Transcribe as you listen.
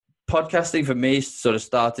podcasting for me sort of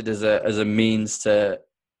started as a means to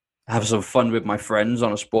have some fun with my friends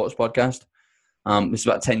on a sports podcast. It's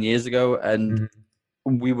about 10 years ago, and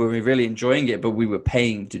we were really enjoying it, but we were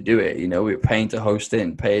paying to do it. You know, we were paying to host it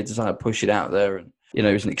and paying to kind of push it out there. And, you know,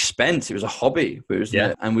 it was an expense. It was a hobby.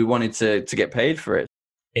 And we wanted to get paid for it.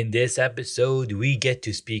 In this episode, we get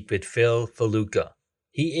to speak with Phil Faluca.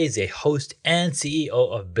 He is a host and CEO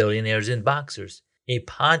of Billionaires and Boxers, a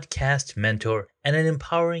podcast mentor, and an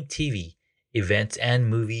empowering TV, events, and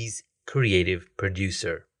movies creative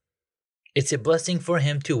producer. It's a blessing for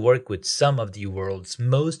him to work with some of the world's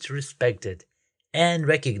most respected and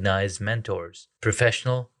recognized mentors,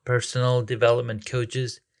 professional personal development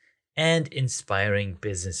coaches, and inspiring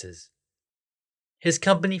businesses. His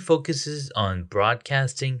company focuses on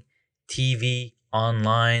broadcasting, TV,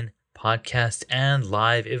 online, podcast, and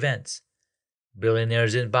live events.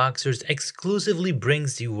 Billionaires and Boxers exclusively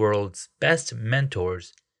brings the world's best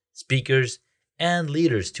mentors, speakers, and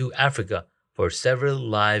leaders to Africa for several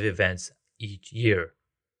live events each year.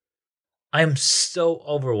 I am so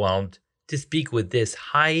overwhelmed to speak with this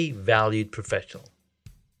high-valued professional.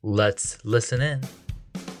 Let's listen in.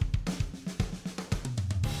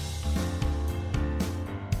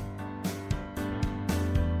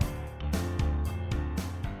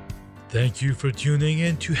 Thank you for tuning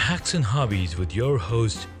in to Hacks and Hobbies with your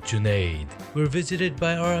host, Junaid. We're visited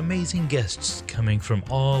by our amazing guests coming from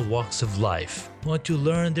all walks of life. Want to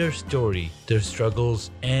learn their story, their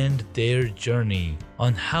struggles, and their journey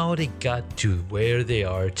on how they got to where they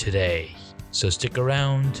are today. So stick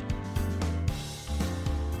around.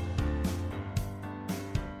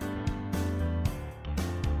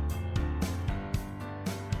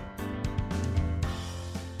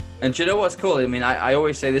 And do you know what's cool? I mean, I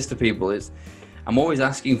always say this to people is I'm always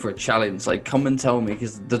asking for a challenge. Like, come and tell me,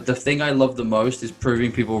 because the thing I love the most is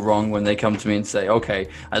proving people wrong when they come to me and say, okay,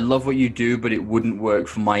 I love what you do, but it wouldn't work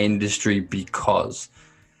for my industry because.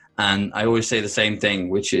 And I always say the same thing,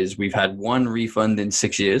 which is we've had one refund in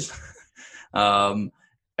 6 years. And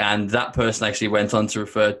that person actually went on to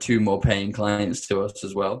refer 2 more paying clients to us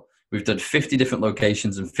as well. We've done 50 different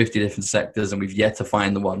locations and 50 different sectors, and we've yet to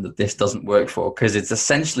find the one that this doesn't work for, because it's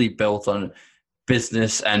essentially built on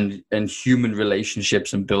business and human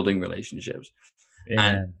relationships and building relationships. Yeah.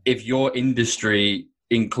 And if your industry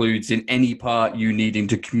includes in any part you needing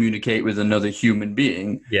to communicate with another human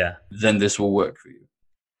being, then this will work for you.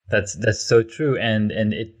 That's so true. And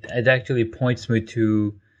it actually points me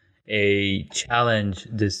to a challenge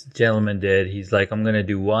this gentleman did. He's like, I'm going to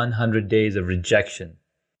do 100 days of rejection.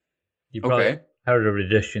 You probably heard of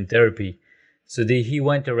rejection therapy. So he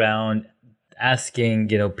went around asking,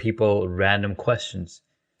 people random questions.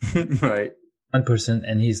 Right. One person,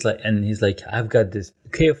 and he's like, I've got this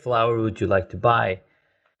bouquet of flowers. Would you like to buy?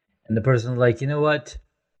 And the person's like, you know what?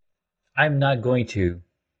 I'm not going to.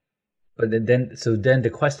 But then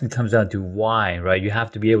the question comes down to why, right? You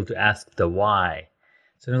have to be able to ask the why.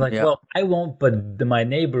 So they're like, well, I won't, but my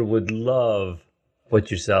neighbor would love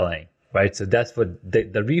what you're selling. Right, so that's what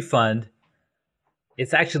the refund.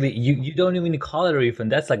 It's actually you don't even call it a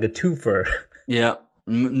refund. That's like a twofer. Yeah,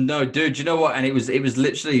 no, dude. You know what? And it was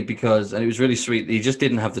literally because, and it was really sweet. He just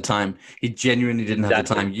didn't have the time. He genuinely didn't have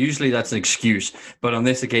the time. Usually that's an excuse, but on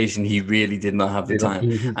this occasion, he really did not have the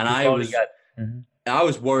time. And I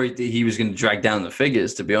was worried that he was going to drag down the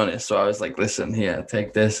figures, to be honest. So I was like, listen, here,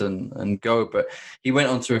 take this and go. But he went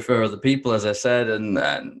on to refer other people, as I said, and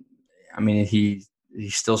I mean he's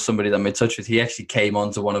still somebody that I'm in touch with. He actually came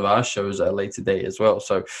on to one of our shows at a later date as well.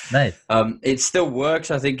 So nice. It still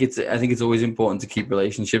works. I think it's always important to keep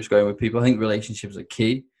relationships going with people. I think relationships are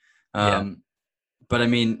key. But I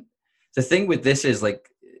mean, the thing with this is, like,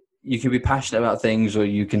 you can be passionate about things, or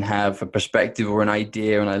you can have a perspective or an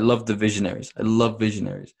idea. And I love the visionaries. I love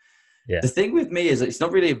visionaries. Yeah. The thing with me is it's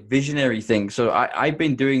not really a visionary thing. So I've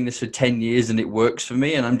been doing this for 10 years and it works for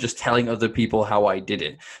me, and I'm just telling other people how I did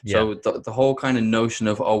it. Yeah. So the whole kind of notion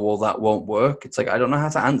of, oh, well, that won't work. It's like, I don't know how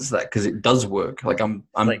to answer that, because it does work. Like I'm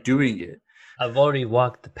like, doing it. I've already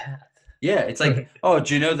walked the path. Yeah. It's like, oh,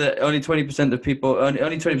 do you know that only 20% of people, only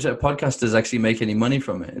 20% of podcasters actually make any money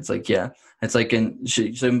from it? It's like, yeah. It's like, so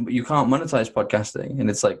you can't monetize podcasting. And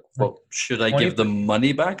it's like, well, should I 20%? Give them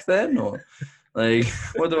money back then? Or... Like,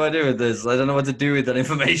 what do I do with this? I don't know what to do with that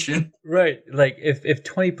information. Right. Like if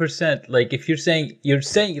 20%, like if you're saying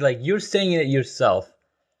it yourself,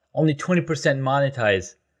 only 20%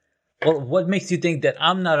 monetize. Well, what makes you think that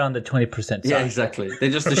I'm not on the 20% side? Yeah, exactly. They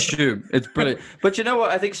just assume. It's brilliant. But you know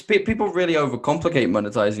what? I think people really overcomplicate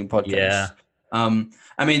monetizing podcasts. Yeah.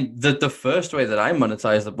 I mean, the first way that I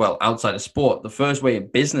monetized, well, outside of sport, the first way in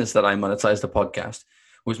business that I monetized a podcast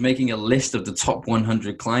was making a list of the top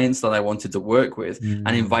 100 clients that I wanted to work with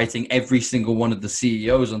and inviting every single one of the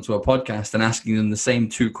CEOs onto a podcast and asking them the same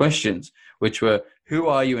two questions, which were, who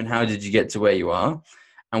are you and how did you get to where you are?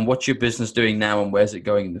 And what's your business doing now and where's it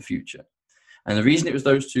going in the future? And the reason it was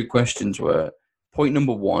those two questions were, point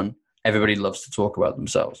number one, everybody loves to talk about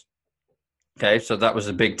themselves. Okay, so that was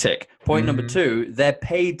a big tick. Point number two, they're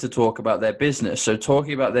paid to talk about their business. So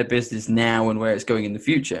talking about their business now and where it's going in the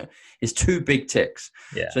future is two big ticks.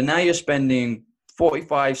 Yeah. So now you're spending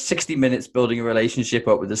 45, 60 minutes building a relationship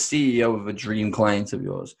up with the CEO of a dream client of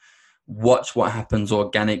yours. Watch what happens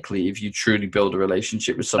organically if you truly build a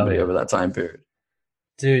relationship with somebody over that time period.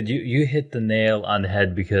 Dude, you hit the nail on the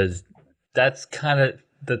head, because that's kind of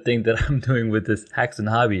the thing that I'm doing with this Hacks and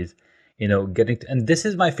Hobbies. You know, and this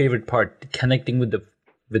is my favorite part, connecting with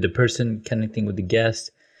the person, connecting with the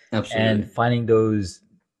guest. Absolutely. And finding those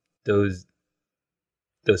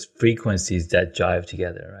frequencies that jive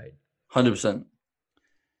together, right? 100%.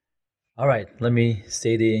 All right, let me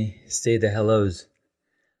say the hellos.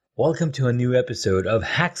 Welcome to a new episode of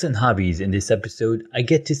Hacks and Hobbies. In this episode, I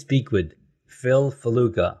get to speak with Phil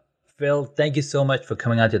Faluca. Phil, thank you so much for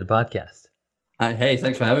coming out to the podcast. Hey,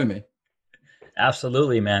 thanks for having me.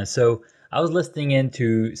 Absolutely, man. So I was listening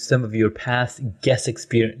into some of your past guest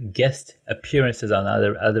appearances on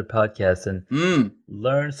other podcasts and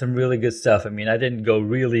learned some really good stuff. I mean, I didn't go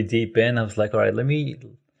really deep in. I was like, all right, let me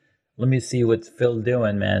see what's Phil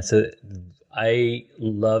doing, man. So I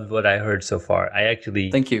loved what I heard so far. I actually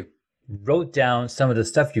thank you. Wrote down some of the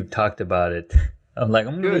stuff you've talked about it. I'm like,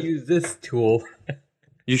 I'm going to use this tool.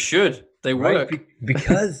 You should. They work. Right?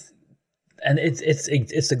 Because and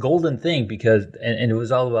it's a golden thing, because and it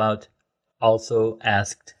was all about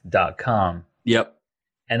alsoasked.com. Yep.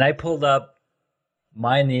 And I pulled up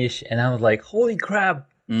my niche and I was like, holy crap,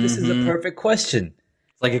 this is a perfect question.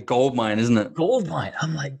 It's like a gold mine, isn't it? Gold mine.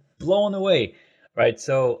 I'm like blown away. Right.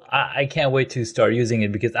 So I can't wait to start using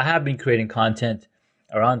it, because I have been creating content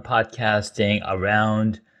around podcasting,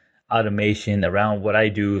 around automation, around what I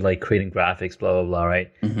do, like creating graphics, blah, blah, blah.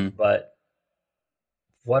 Right. But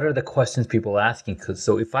what are the questions people are asking?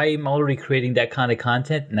 So if I'm already creating that kind of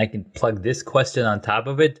content and I can plug this question on top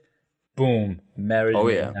of it, boom, marriage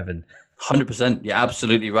in heaven. 100%. You're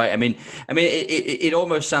absolutely right. I mean, it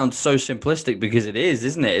almost sounds so simplistic, because it is,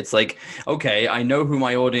 isn't it? It's like, okay, I know who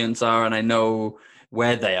my audience are and I know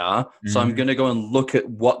where they are. So I'm going to go and look at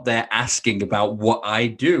what they're asking about what I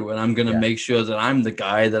do. And I'm going to make sure that I'm the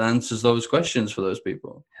guy that answers those questions for those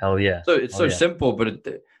people. Hell yeah. So it's simple, but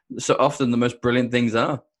so often the most brilliant things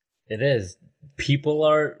are. It is. People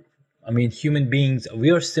are, human beings,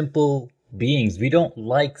 we are simple beings. We don't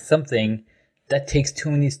like something that takes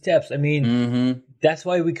too many steps. That's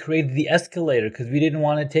why we created the escalator, because we didn't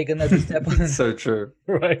want to take another step. It's so true.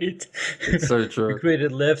 Right? It's so true. We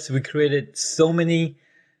created lifts. We created so many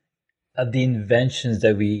of the inventions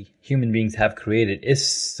that we human beings have created is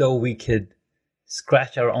so we could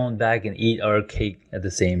scratch our own back and eat our cake at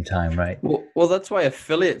the same time, right? Well, that's why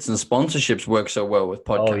affiliates and sponsorships work so well with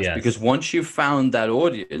podcasts, because once you've found that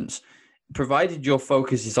audience, provided your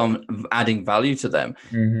focus is on adding value to them,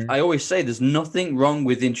 I always say there's nothing wrong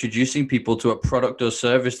with introducing people to a product or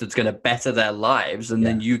service that's going to better their lives, and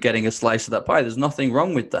then you getting a slice of that pie. There's nothing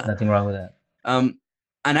wrong with that. Nothing wrong with that. And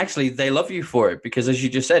actually, they love you for it, because as you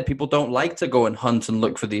just said, people don't like to go and hunt and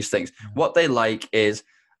look for these things. What they like is,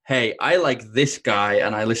 hey, I like this guy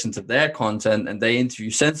and I listen to their content and they interview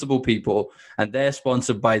sensible people and they're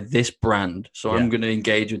sponsored by this brand. So I'm going to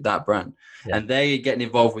engage with that brand. And they're getting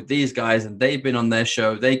involved with these guys and they've been on their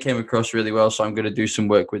show. They came across really well. So I'm going to do some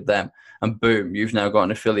work with them. And boom, you've now got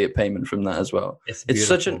an affiliate payment from that as well. It's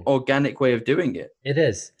such an organic way of doing it. It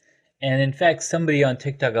is. And in fact, somebody on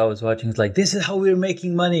TikTok I was watching is like, this is how we're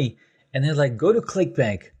making money. And they're like, go to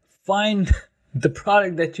ClickBank, find the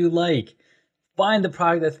product that you like. Find the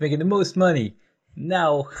product that's making the most money.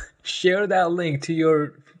 Now, share that link to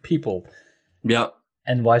your people. Yeah.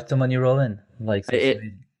 And watch the money roll in. Like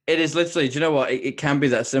it is literally, do you know what? It can be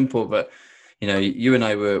that simple, but you know, you and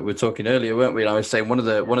I were talking earlier, weren't we? And I was saying one of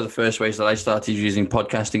the first ways that I started using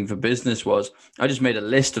podcasting for business was I just made a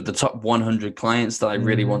list of the top 100 clients that I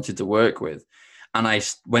really wanted to work with. And I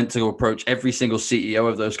went to approach every single CEO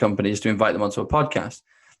of those companies to invite them onto a podcast.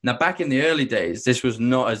 Now, back in the early days, this was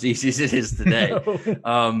not as easy as it is today.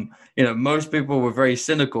 No. You know, most people were very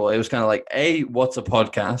cynical. It was kind of like, A, what's a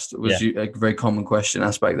podcast? It was a very common question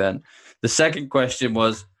asked back then. The second question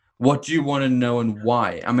was, what do you want to know and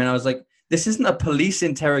why? I mean, I was like, this isn't a police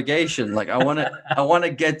interrogation. Like, I want to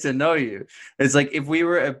get to know you. It's like if we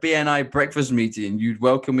were at a BNI breakfast meeting, you'd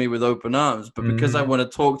welcome me with open arms. But because I want to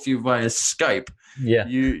talk to you via Skype, Yeah.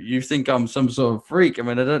 you think I'm some sort of freak. I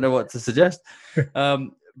mean, I don't know what to suggest.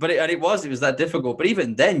 But it was that difficult. But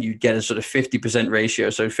even then, you'd get a sort of 50% ratio.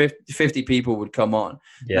 So 50 people would come on.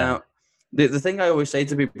 Yeah. Now, the thing I always say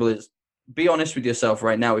to people is, be honest with yourself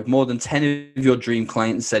right now. If more than 10 of your dream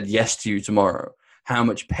clients said yes to you tomorrow, how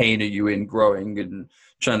much pain are you in growing and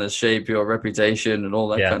trying to shape your reputation and all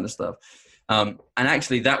that kind of stuff? And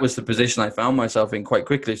actually, that was the position I found myself in quite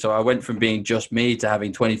quickly. So I went from being just me to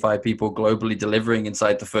having 25 people globally delivering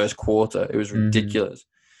inside the first quarter. It was ridiculous.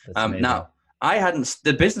 Now,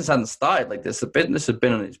 the business hadn't started like this. The business had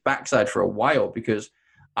been on its backside for a while because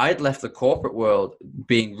I'd left the corporate world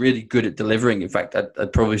being really good at delivering. In fact,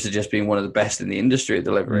 I'd probably suggest being one of the best in the industry at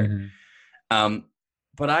delivering.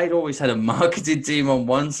 But I'd always had a marketing team on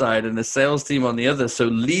one side and a sales team on the other. So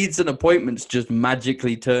leads and appointments just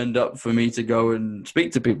magically turned up for me to go and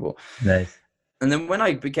speak to people. Nice. And then when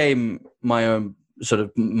I became my own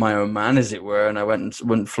man, as it were, and I went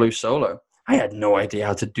and flew solo, I had no idea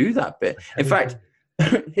how to do that bit. In fact,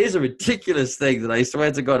 here's a ridiculous thing that I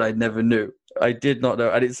swear to God I never knew. I did not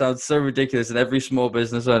know. And it sounds so ridiculous, and every small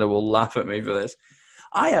business owner will laugh at me for this.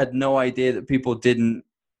 I had no idea that people didn't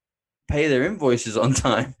pay their invoices on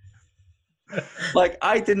time. Like,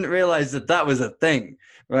 I didn't realize that was a thing,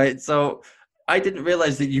 right? So I didn't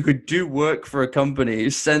realize that you could do work for a company,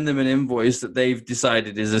 send them an invoice that they've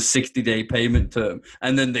decided is a 60-day payment term,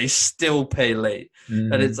 and then they still pay late.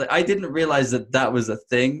 And it's like, I didn't realize that was a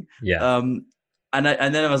thing. Yeah. And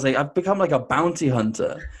then I was like, I've become like a bounty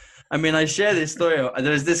hunter. I mean, I share this story.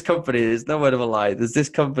 There's this company, there's no word of a lie. There's this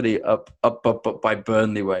company up by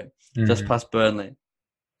Burnley way, just past Burnley.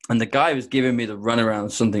 And the guy was giving me the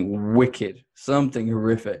runaround, something wicked, something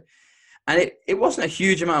horrific. And it wasn't a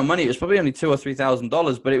huge amount of money. It was probably only $2,000 or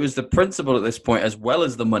 $3,000, but it was the principle at this point as well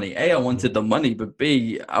as the money. A, I wanted the money, but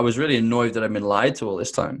B, I was really annoyed that I'd been lied to all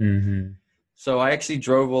this time. So I actually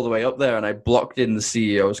drove all the way up there and I blocked in the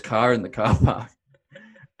CEO's car in the car park.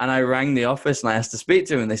 And I rang the office and I asked to speak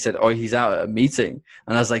to him. And they said, oh, he's out at a meeting.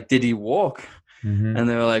 And I was like, did he walk? And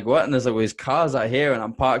they were like, what? And there's like, well, his car's out here and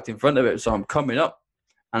I'm parked in front of it. So I'm coming up.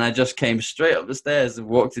 And I just came straight up the stairs and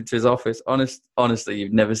walked into his office. Honestly,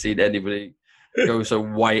 you've never seen anybody go so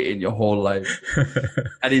white in your whole life.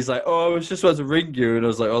 And he's like, oh, I was just about to ring you. And I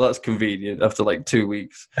was like, oh, that's convenient after like 2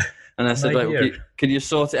 weeks. And I said, like, can you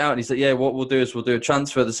sort it out? And he said, yeah, what we'll do is we'll do a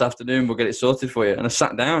transfer this afternoon. We'll get it sorted for you. And I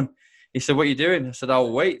sat down. He said, what are you doing? I said,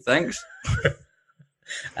 I'll wait, thanks.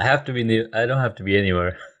 I don't have to be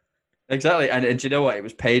anywhere. Exactly. And do you know what? It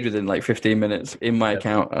was paid within like 15 minutes in my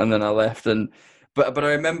account. And then I left. But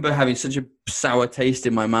I remember having such a sour taste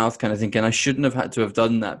in my mouth, kind of thinking I shouldn't have had to have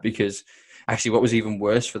done that, because actually what was even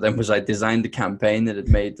worse for them was I designed a campaign that had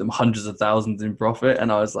made them hundreds of thousands in profit.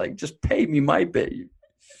 And I was like, just pay me my bit.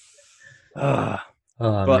 Man,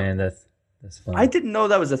 that's fun. I didn't know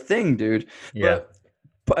that was a thing, dude. Yeah.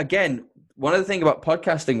 But again, one of the things about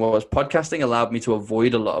podcasting allowed me to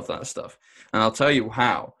avoid a lot of that stuff. And I'll tell you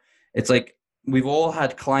how. It's like, we've all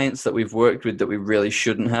had clients that we've worked with that we really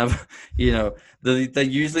shouldn't have. You know, they're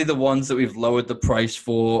usually the ones that we've lowered the price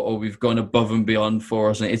for, or we've gone above and beyond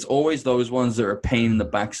for us. And it's always those ones that are a pain in the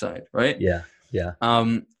backside, right? Yeah.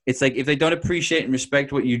 It's like, if they don't appreciate and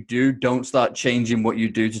respect what you do, don't start changing what you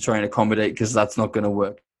do to try and accommodate, because that's not going to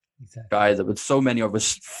work. Exactly. Either. But so many of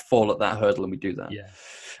us fall at that hurdle and we do that. Yeah.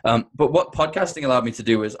 But what podcasting allowed me to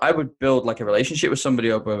do is I would build like a relationship with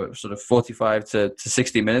somebody over sort of 45 to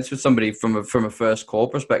 60 minutes with somebody from a first call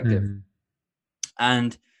perspective.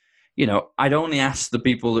 And, you know, I'd only ask the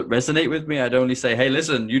people that resonate with me. I'd only say, hey,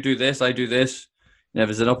 listen, you do this, I do this. You know, if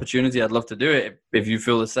there's an opportunity, I'd love to do it if you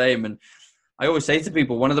feel the same. And I always say to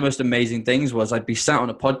people, one of the most amazing things was I'd be sat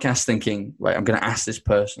on a podcast thinking, right, I'm going to ask this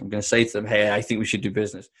person. I'm going to say to them, hey, I think we should do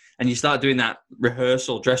business. And you start doing that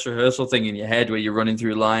dress rehearsal thing in your head where you're running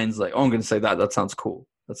through lines like, oh, I'm going to say that. That sounds cool.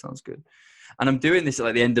 That sounds good. And I'm doing this at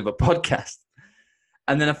like the end of a podcast.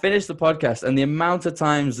 And then I finished the podcast, and the amount of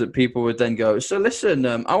times that people would then go, so listen,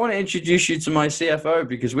 I want to introduce you to my CFO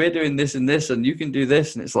because we're doing this and this, and you can do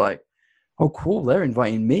this. And it's like, oh, cool. They're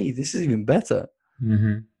inviting me. This is even better.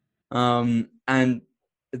 And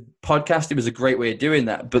podcasting was a great way of doing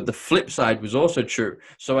that. But the flip side was also true.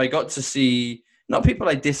 So I got to see not people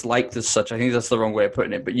I disliked as such. I think that's the wrong way of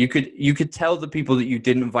putting it. But you could tell the people that you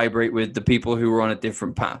didn't vibrate with, the people who were on a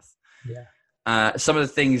different path. Yeah. Some of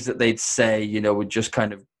the things that they'd say, you know, would just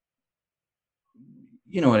kind of,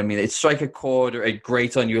 you know what I mean? It'd strike a chord or it'd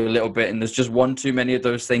grate on you a little bit. And there's just one too many of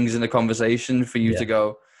those things in the conversation for you to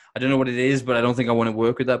go, I don't know what it is, but I don't think I want to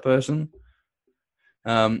work with that person.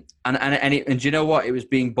 And do you know what? It was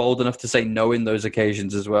being bold enough to say no in those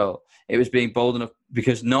occasions as well. It was being bold enough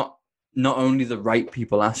because not only the right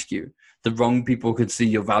people ask you, the wrong people could see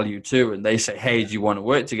your value too, and they say, "Hey, do you want to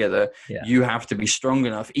work together?" Yeah. You have to be strong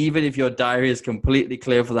enough, even if your diary is completely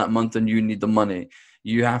clear for that month and you need the money.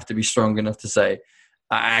 You have to be strong enough to say,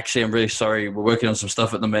 "Actually, I'm really sorry. We're working on some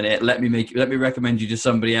stuff at the minute. Let me recommend you to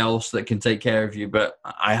somebody else that can take care of you, but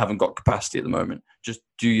I haven't got capacity at the moment. Just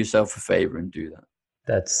do yourself a favor and do that."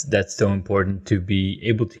 That's so important, to be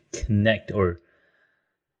able to connect, or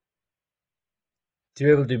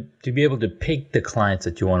to be able to pick the clients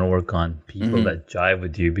that you want to work on, people that jive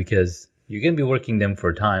with you, because you're going to be working them for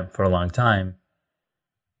a long time,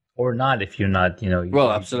 or not if you're not,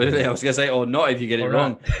 Well, absolutely. I was going to say, or not if you get it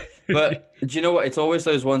wrong. But do you know what? It's always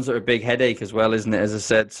those ones that are a big headache as well, isn't it? As I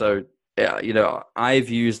said, so yeah, I've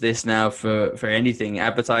used this now for anything: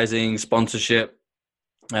 advertising, sponsorship,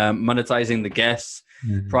 monetizing the guests,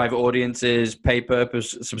 private audiences, pay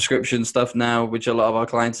purpose subscription stuff now, which a lot of our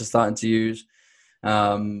clients are starting to use.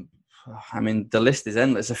 I mean, the list is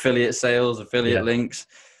endless. Affiliate sales, affiliate links.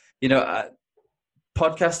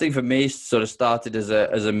 Podcasting for me sort of started as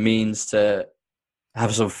a means to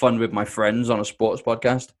have some fun with my friends on a sports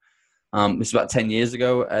podcast. It's about 10 years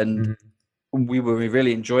ago, and we were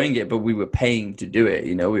really enjoying it, but we were paying to do it.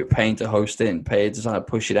 We were paying to host it, paid to kind of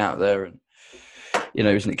push it out there, and it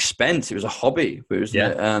was an expense. It was a hobby.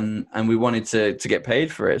 And we wanted to get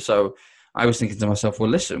paid for it. So I was thinking to myself, well,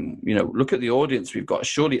 listen, look at the audience we've got.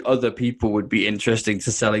 Surely other people would be interesting to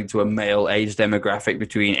selling to a male age demographic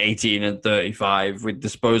between 18 and 35 with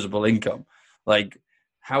disposable income. Like,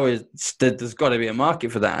 there's got to be a market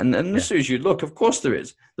for that. And as soon as you look, of course there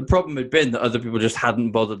is. The problem had been that other people just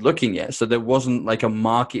hadn't bothered looking yet. So there wasn't like a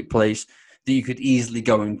marketplace that you could easily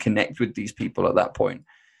go and connect with these people at that point.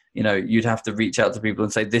 You'd have to reach out to people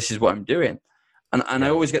and say, this is what I'm doing. And I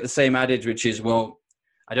always get the same adage, which is, well,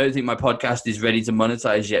 I don't think my podcast is ready to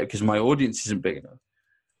monetize yet because my audience isn't big enough.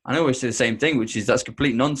 And I always say the same thing, which is that's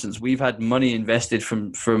complete nonsense. We've had money invested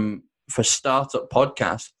for startup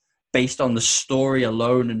podcasts based on the story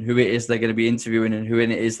alone and who it is they're going to be interviewing and who it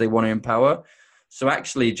is they want to empower. So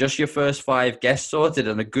actually, just your first 5 guests sorted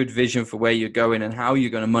and a good vision for where you're going and how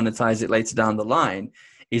you're going to monetize it later down the line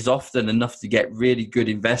is often enough to get really good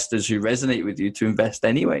investors who resonate with you to invest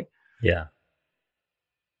anyway. Yeah.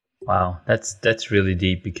 Wow, that's really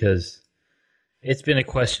deep, because it's been a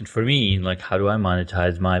question for me, like, how do I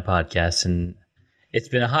monetize my podcast? And it's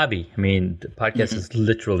been a hobby. I mean, the podcast is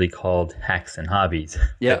literally called Hacks and Hobbies.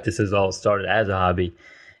 Yeah. This has all started as a hobby,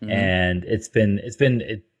 and it's been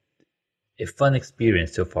a fun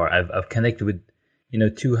experience so far. I've connected with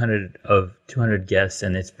 200 guests,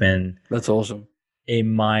 and that's awesome. A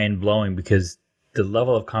mind blowing, because the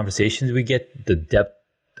level of conversations we get, the depth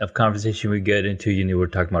of conversation we get into, we're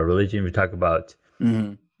talking about religion, we talk about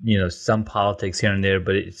some politics here and there,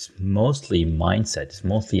 but it's mostly mindset, it's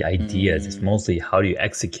mostly ideas, it's mostly how do you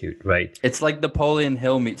execute, right? It's like Napoleon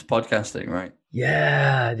Hill meets podcasting, right?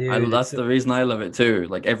 Yeah, dude. That's the reason I love it too.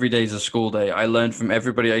 Like, every day is a school day. I learn from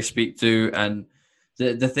everybody I speak to, and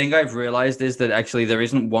the thing I've realized is that actually there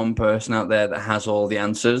isn't one person out there that has all the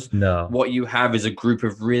answers. No. What you have is a group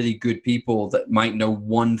of really good people that might know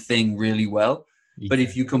one thing really well. But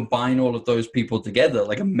if you combine all of those people together,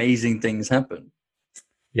 like, amazing things happen.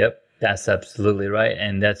 Yep, that's absolutely right.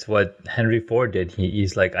 And that's what Henry Ford did.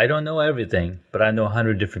 He's like, I don't know everything, but I know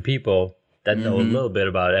 100 different people that know a little bit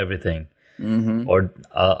about everything, or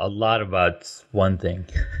a lot about one thing.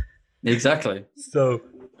 Exactly. So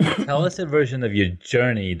tell us a version of your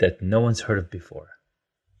journey that no one's heard of before.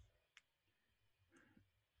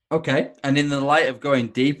 Okay. And in the light of going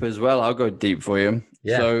deep as well, I'll go deep for you.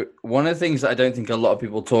 Yeah. So one of the things that I don't think a lot of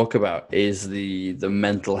people talk about is the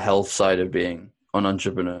mental health side of being an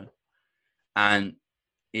entrepreneur. And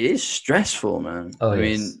it is stressful, man. Oh,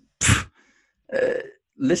 yes.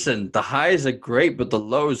 Listen, the highs are great, but the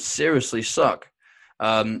lows seriously suck.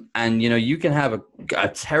 And you can have a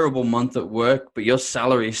terrible month at work, but your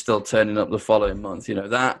salary is still turning up the following month.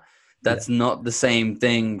 That's not the same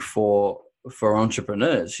thing for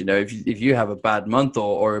entrepreneurs. If you have a bad month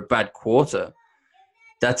or a bad quarter,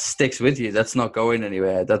 that sticks with you. That's not going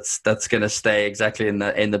anywhere. That's going to stay exactly in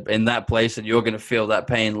that place, and you're going to feel that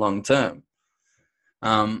pain long term.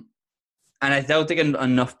 And I don't think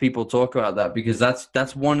enough people talk about that, because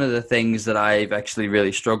that's one of the things that I've actually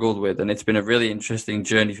really struggled with, and it's been a really interesting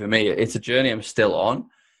journey for me. It's a journey I'm still on,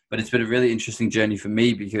 but it's been a really interesting journey for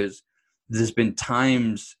me because there's been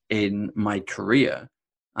times in my career,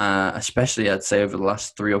 especially I'd say over the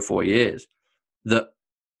last 3 or 4 years, that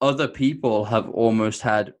other people have almost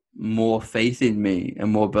had more faith in me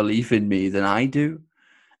and more belief in me than I do.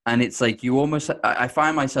 And it's like you almost, I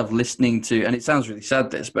find myself listening to, and it sounds really sad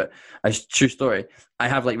this, but it's a true story. I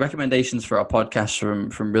have like recommendations for our podcast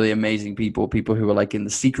from really amazing people who are like in the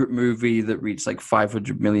Secret movie that reached like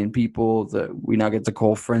 500 million people that we now get to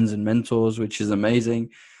call friends and mentors, which is amazing.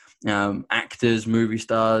 Actors, movie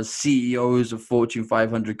stars, CEOs of Fortune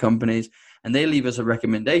 500 companies, and they leave us a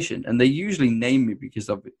recommendation, and they usually name me because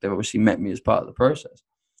they've obviously met me as part of the process.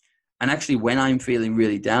 And actually, when I'm feeling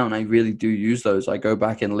really down, I really do use those. I go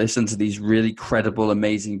back and listen to these really credible,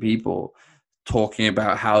 amazing people talking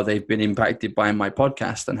about how they've been impacted by my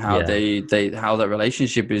podcast and how how that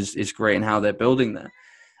relationship is great and how they're building that.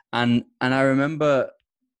 And I remember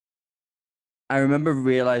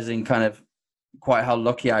realizing kind of quite how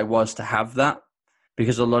lucky I was to have that,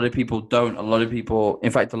 because a lot of people don't. A lot of people, in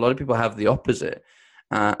fact, a lot of people have the opposite.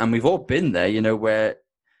 And we've all been there, where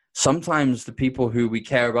sometimes the people who we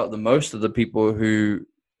care about the most are the people who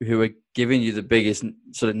are giving you the biggest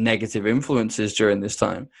sort of negative influences during this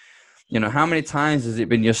time. How many times has it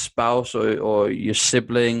been your spouse or your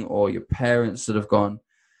sibling or your parents that have gone,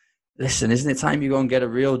 listen, isn't it time you go and get a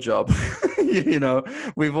real job?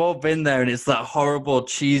 We've all been there, and it's that horrible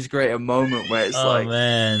cheese grater moment where it's oh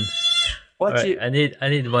man, what right, I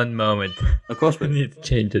need one moment. Of course, I need to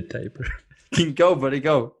change the diaper. Go, buddy,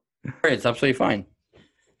 go. It's absolutely fine.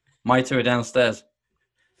 My two are downstairs.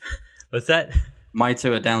 What's that? My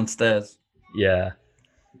two are downstairs. Yeah.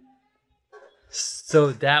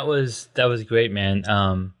 So that was great, man.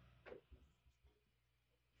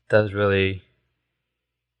 That's really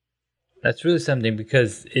something,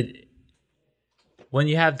 because when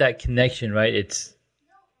you have that connection, right?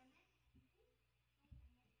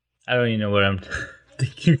 I don't even know what I'm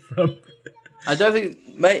thinking from. I don't think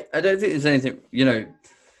there's anything,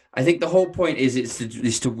 I think the whole point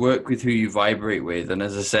is to work with who you vibrate with. And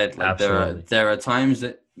as I said, like there are times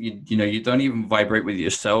that you don't even vibrate with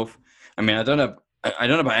yourself. I mean, I don't know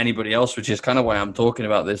about anybody else, which is kind of why I'm talking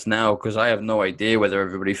about this now, because I have no idea whether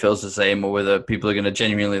everybody feels the same or whether people are going to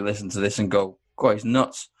genuinely listen to this and go, "God, he's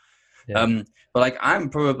nuts." Yeah. But like, I'm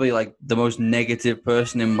probably like the most negative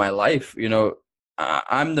person in my life.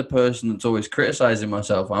 I'm the person that's always criticizing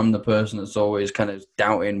myself. I'm the person that's always kind of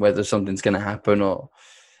doubting whether something's going to happen, or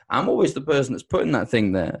I'm always the person that's putting that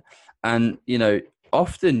thing there. And,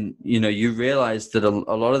 often, you realize that a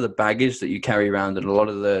lot of the baggage that you carry around and a lot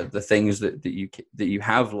of the things that you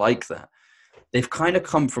have like that, they've kind of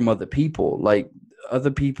come from other people. Like,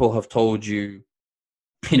 other people have told you,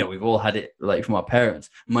 we've all had it like from our parents.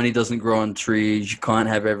 Money doesn't grow on trees. You can't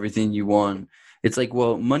have everything you want. It's like,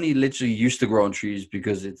 well, money literally used to grow on trees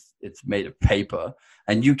because it's made of paper,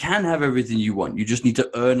 and you can have everything you want. You just need to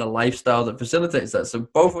earn a lifestyle that facilitates that. So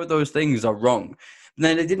both of those things are wrong. And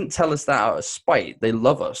then they didn't tell us that out of spite. They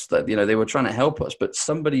love us, that, they were trying to help us, but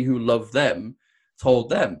somebody who loved them told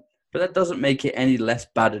them. But that doesn't make it any less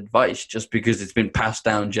bad advice just because it's been passed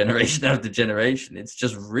down generation after generation. It's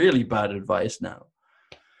just really bad advice now.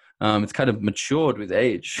 It's kind of matured with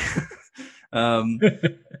age.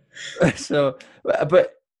 So,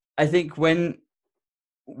 but I think when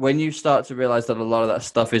you start to realize that a lot of that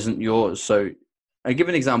stuff isn't yours. So I give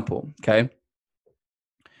an example. Okay.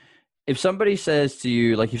 If somebody says to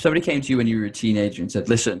you, like if somebody came to you when you were a teenager and said,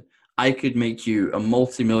 listen, I could make you a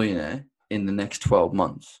multimillionaire in the next 12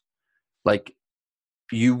 months. Like,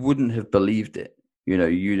 you wouldn't have believed it.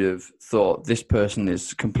 You'd have thought this person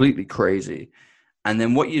is completely crazy. And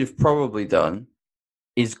then what you'd have probably done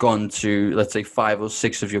is gone to, let's say, 5 or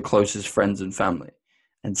 6 of your closest friends and family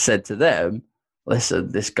and said to them,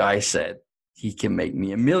 listen, this guy said he can make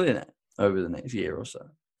me a millionaire over the next year or so.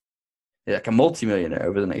 Like a multimillionaire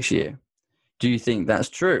over the next year. Do you think that's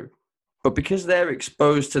true? But because they're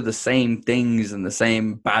exposed to the same things and the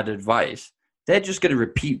same bad advice, they're just going to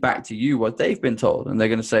repeat back to you what they've been told. And they're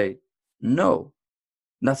going to say, no,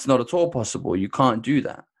 that's not at all possible. You can't do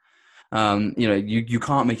that. You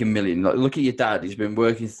can't make a million. Like, look at your dad. He's been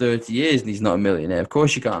working 30 years and he's not a millionaire. Of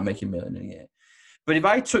course you can't make a million a year. But if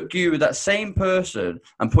I took you, that same person,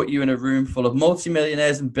 and put you in a room full of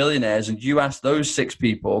multimillionaires and billionaires, and you ask those 6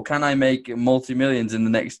 people, can I make multi-millions in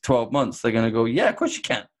the next 12 months? They're going to go, yeah, of course you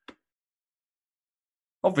can.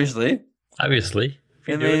 Obviously. We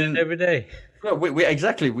do it every day. Well,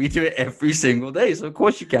 exactly. We do it every single day. So of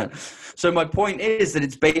course you can. So my point is that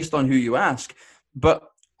it's based on who you ask. But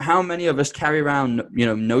how many of us carry around,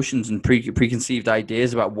 notions and preconceived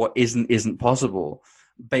ideas about what isn't possible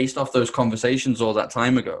based off those conversations all that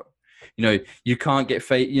time ago? You can't get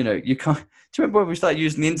you can't. Do you remember when we started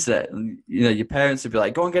using the internet? And, your parents would be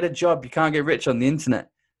like, go and get a job. You can't get rich on the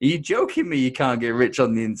internet. Are you joking me? You can't get rich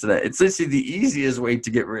on the internet. It's literally the easiest way to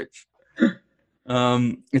get rich.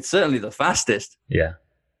 It's certainly the fastest. Yeah.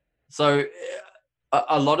 So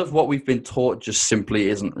a lot of what we've been taught just simply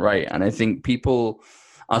isn't right. And I think people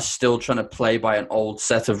are still trying to play by an old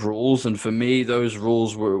set of rules. And for me, those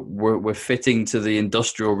rules were fitting to the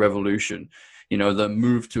Industrial Revolution. You know, the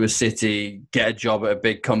move to a city, get a job at a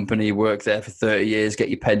big company, work there for 30 years, get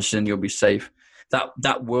your pension, you'll be safe.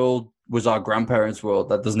 That world was our grandparents' world.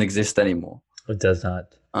 That doesn't exist anymore. It does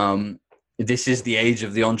not. This is the age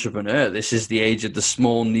of the entrepreneur. This is the age of the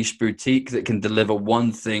small niche boutique that can deliver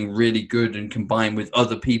one thing really good and combine with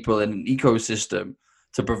other people in an ecosystem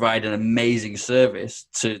to provide an amazing service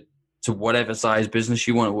to whatever size business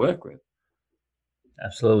you want to work with.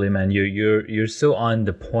 Absolutely, man. You're so on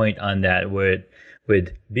the point on that with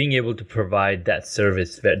being able to provide that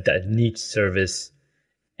service, that niche service,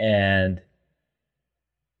 and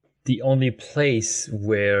the only place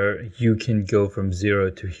where you can go from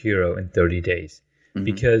 0 to hero in 30 days. Mm-hmm.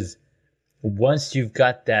 Because once you've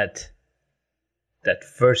got that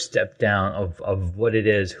first step down of what it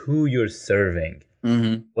is, who you're serving,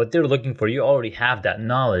 mm-hmm. what they're looking for, you already have that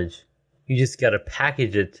knowledge. You just got to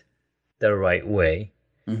package it the right way.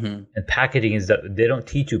 Mm-hmm. And packaging is that they don't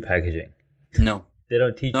teach you packaging. No. They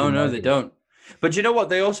don't teach you. No, they don't. But you know what?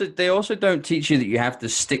 They also don't teach you that you have to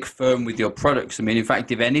stick firm with your products. I mean, in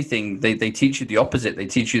fact, if anything, they teach you the opposite. They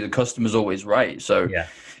teach you the customer's always right. So, yeah.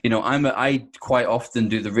 You know, I quite often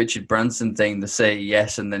do the Richard Branson thing to say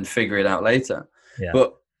yes and then figure it out later. Yeah.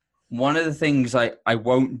 But one of the things I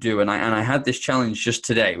won't do, and I had this challenge just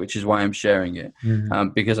today, which is why I'm sharing it, mm-hmm.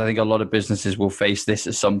 Because I think a lot of businesses will face this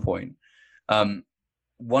at some point.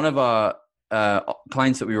 One of our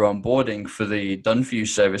clients that we were onboarding for the Done For You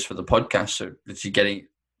service for the podcast, so literally getting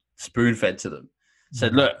spoon fed to them,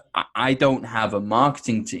 said, look, I don't have a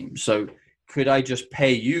marketing team, so could I just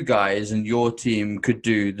pay you guys and your team could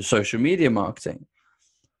do the social media marketing?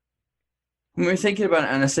 And we were thinking about it,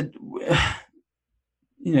 and I said,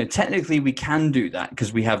 you know, technically we can do that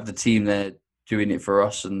because we have the team there doing it for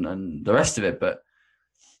us and the rest of it, but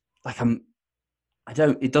like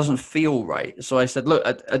it doesn't feel right. So I said, look,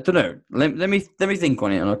 I don't know. Let me think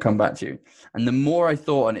on it and I'll come back to you. And the more I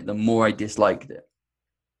thought on it, the more I disliked it.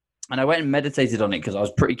 And I went and meditated on it because I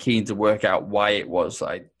was pretty keen to work out why it was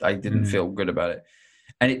I didn't feel good about it.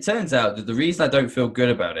 And it turns out that the reason I don't feel good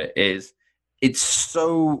about it is it's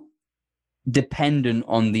so dependent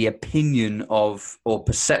on the opinion of or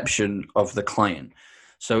perception of the client.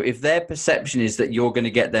 So if their perception is that you're going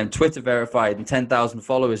to get them Twitter verified and 10,000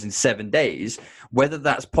 followers in 7 days, whether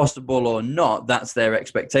that's possible or not, that's their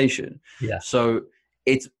expectation. Yeah. So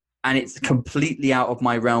it's completely out of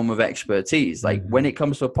my realm of expertise. Like when it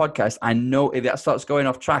comes to a podcast, I know if that starts going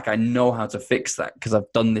off track, I know how to fix that because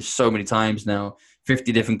I've done this so many times now,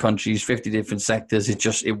 50 different countries, 50 different sectors.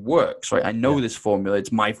 It works, right? I know this formula.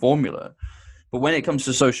 It's my formula. But when it comes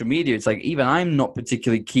to social media, it's like, even I'm not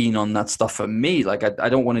particularly keen on that stuff for me. Like, I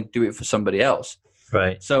don't want to do it for somebody else.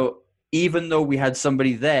 Right. So even though we had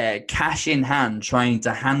somebody there, cash in hand, trying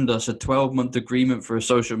to hand us a 12-month agreement for a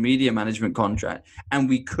social media management contract, and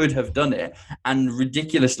we could have done it. And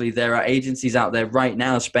ridiculously, there are agencies out there right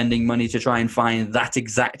now spending money to try and find that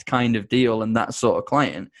exact kind of deal and that sort of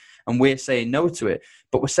client. And we're saying no to it.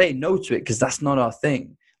 But we're saying no to it because that's not our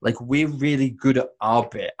thing. Like, we're really good at our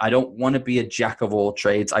bit. I don't want to be a jack of all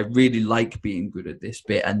trades. I really like being good at this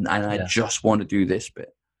bit, and I just want to do this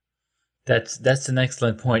bit. That's an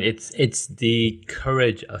excellent point. It's the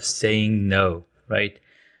courage of saying no, right?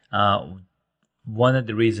 One of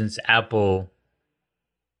the reasons Apple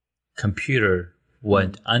computer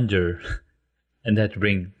went under and had to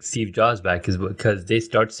bring Steve Jobs back is because they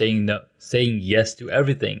start saying yes to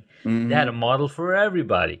everything. Mm-hmm. They had a model for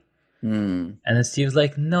everybody. And then Steve's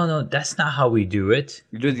like, no, that's not how we do it.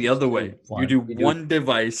 You do it the other way. You do one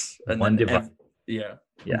device. And one device. Yeah.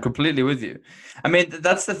 I'm completely with you. I mean,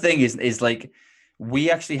 that's the thing is like, we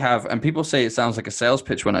actually have, and people say it sounds like a sales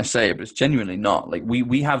pitch when I say it, but it's genuinely not. Like,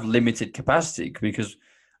 we have limited capacity because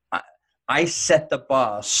I set the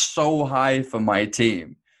bar so high for my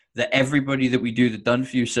team that everybody that we do the Done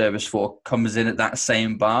For You service for comes in at that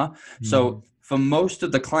same bar. Mm-hmm. So for most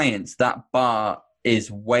of the clients, that bar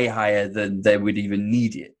is way higher than they would even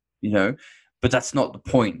need it, you know? But that's not the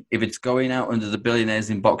point. If it's going out under the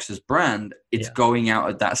Billionaires in Boxers brand, it's going out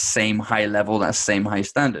at that same high level, that same high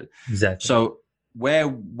standard. Exactly. So where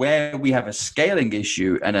we have a scaling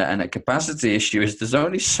issue and a capacity issue is there's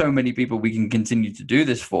only so many people we can continue to do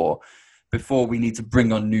this for before we need to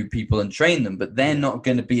bring on new people and train them. But they're not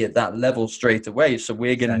going to be at that level straight away. So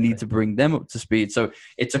we're going to need to bring them up to speed. So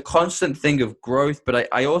it's a constant thing of growth. But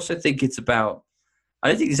I also think it's about I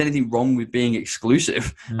don't think there's anything wrong with being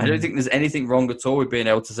exclusive. I don't think there's anything wrong at all with being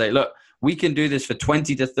able to say, look, we can do this for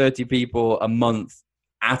 20 to 30 people a month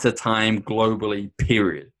at a time globally,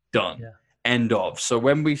 period. Done. Yeah. End of. So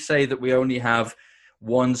when we say that we only have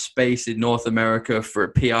one space in North America for a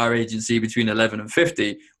PR agency between 11 and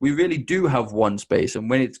 50, we really do have one space. And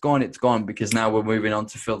when it's gone because now we're moving on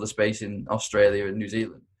to fill the space in Australia and New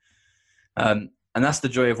Zealand. And that's the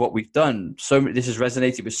joy of what we've done. This has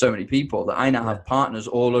resonated with so many people that I now have partners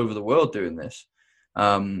all over the world doing this.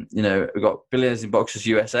 We've got Billionaires in Boxers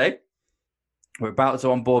USA. We're about to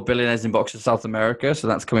onboard Billionaires in Boxers South America, so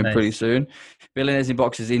that's coming pretty soon. Billionaires in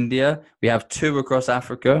Boxers India. We have 2 across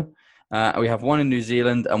Africa. We have 1 in New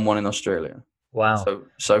Zealand and 1 in Australia. Wow.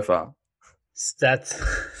 So far. That's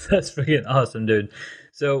freaking awesome, dude.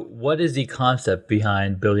 So what is the concept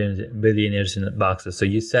behind Billionaires in Boxers? So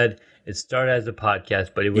you said it started as a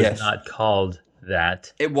podcast, but it was not called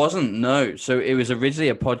that. It wasn't, no. So it was originally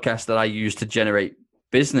a podcast that I used to generate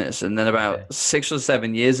business. And then about 6 or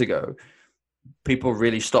 7 years ago, people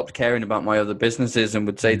really stopped caring about my other businesses and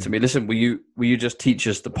would say to me, listen, will you just teach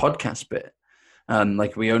us the podcast bit?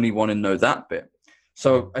 Like we only want to know that bit.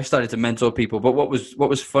 So I started to mentor people. But what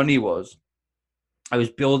was funny was I was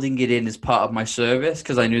building it in as part of my service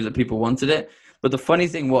because I knew that people wanted it. But the funny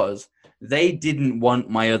thing was they didn't want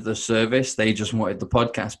my other service. They just wanted the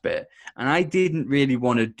podcast bit. And I didn't really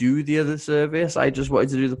want to do the other service. I just wanted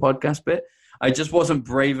to do the podcast bit. I just wasn't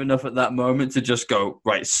brave enough at that moment to just go,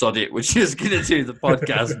 right, sod it, we're just going to do the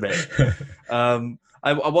podcast bit.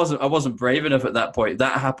 I wasn't brave enough at that point.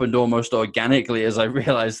 That happened almost organically as I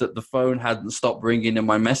realized that the phone hadn't stopped ringing and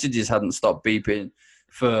my messages hadn't stopped beeping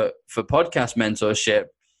for podcast mentorship,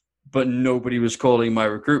 but nobody was calling my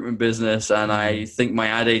recruitment business. And I think my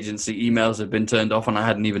ad agency emails had been turned off and I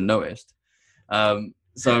hadn't even noticed.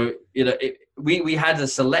 We had a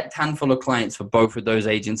select handful of clients for both of those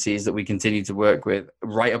agencies that we continued to work with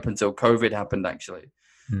right up until COVID happened, actually.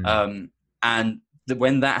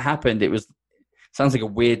 When that happened, sounds like a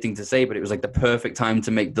weird thing to say, but it was like the perfect time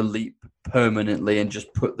to make the leap permanently and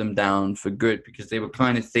just put them down for good because they were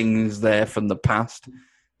kind of things there from the past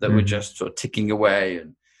that were just sort of ticking away.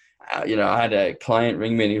 And, I had a client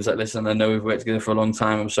ring me and he was like, listen, I know we've worked together for a long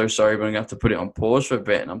time. I'm so sorry, but I'm going to have to put it on pause for a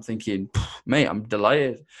bit. And I'm thinking, mate, I'm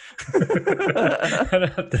delighted. I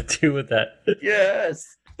don't have to deal with that.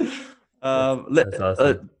 Yes. That's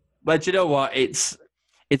awesome. But you know what? It's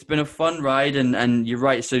been a fun ride, and you're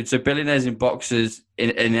right. So Billionaires in Boxers,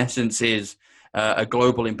 in essence, is a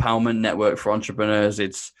global empowerment network for entrepreneurs.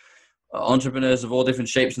 It's entrepreneurs of all different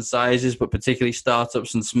shapes and sizes, but particularly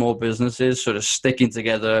startups and small businesses, sort of sticking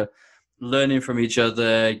together, learning from each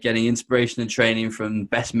other, getting inspiration and training from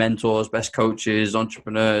best mentors, best coaches,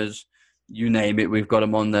 entrepreneurs, you name it. We've got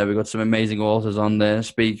them on there. We've got some amazing authors on there,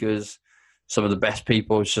 speakers, some of the best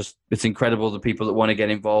people. It's incredible, the people that want to get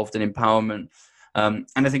involved in empowerment. And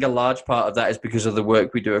I think a large part of that is because of the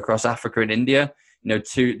work we do across Africa and India,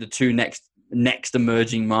 the two next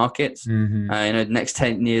emerging markets. Next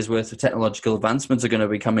 10 years worth of technological advancements are going to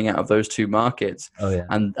be coming out of those 2 markets.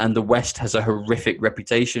 And the West has a horrific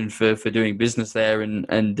reputation for doing business there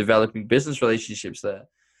and developing business relationships there.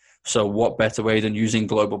 So what better way than using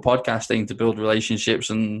global podcasting to build relationships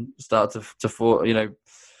and start to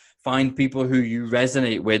find people who you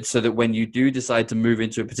resonate with, so that when you do decide to move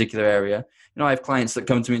into a particular area, I have clients that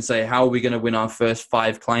come to me and say, how are we going to win our first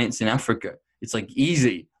 5 clients in Africa? It's like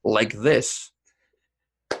easy, like this.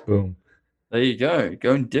 Boom. There you go.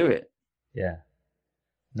 Go and do it. Yeah.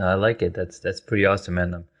 No, I like it. That's pretty awesome,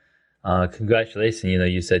 man. Congratulations.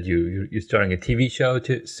 You said you're starting a TV show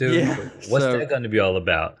soon. Yeah. What's that going to be all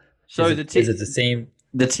about? So is it the same?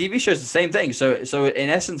 The TV show is the same thing. So in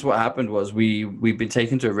essence, what happened was we've been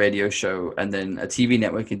taken to a radio show, and then a TV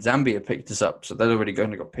network in Zambia picked us up. So that already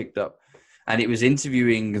got picked up. And it was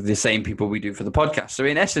interviewing the same people we do for the podcast. So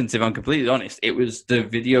in essence, if I'm completely honest, it was the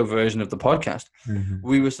video version of the podcast.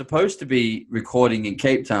 We were supposed to be recording in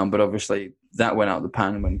Cape Town, but obviously that went out the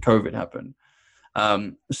pan when COVID happened.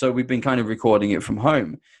 So we've been kind of recording it from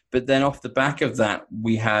home. But then off the back of that,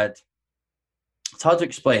 it's hard to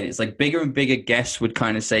explain. It's like bigger and bigger guests would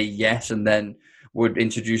kind of say yes, and then would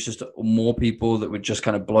introduce us to more people that would just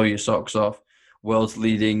kind of blow your socks off. World's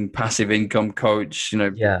leading passive income coach,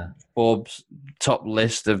 Forbes top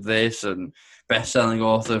list of this, and best-selling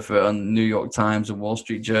author on New York Times and Wall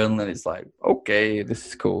Street Journal. And it's like, okay, this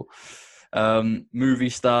is cool. Movie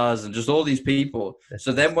stars and just all these people.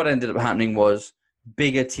 So then what ended up happening was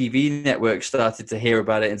bigger TV networks started to hear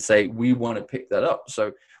about it and say, we want to pick that up.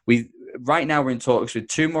 So right now we're in talks with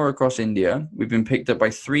 2 more across India. We've been picked up by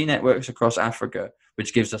 3 networks across Africa,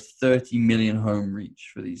 which gives us 30 million home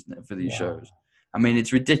reach for these shows. I mean,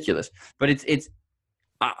 it's ridiculous. But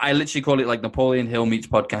I literally call it like Napoleon Hill meets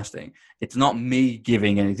podcasting. It's not me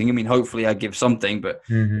giving anything. I mean, hopefully I give something, but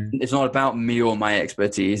it's not about me or my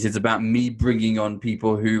expertise. It's about me bringing on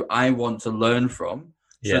people who I want to learn from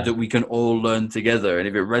so that we can all learn together. And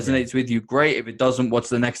if it resonates with you, great. If it doesn't, what's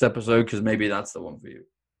the next episode? Because maybe that's the one for you.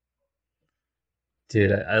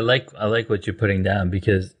 Dude, I like what you're putting down,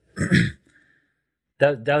 because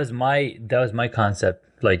that was my concept.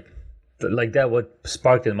 Like that, what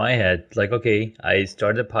sparked in my head, like, okay, I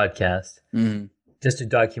started a podcast just to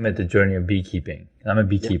document the journey of beekeeping. I'm a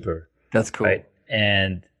beekeeper. That's cool. Right?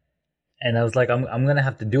 And I was like, I'm gonna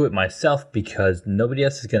have to do it myself, because nobody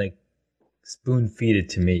else is gonna spoon feed it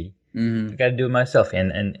to me. I gotta do it myself.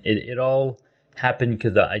 And it all happened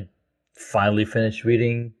because I finally finished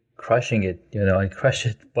reading Crushing It. I Crush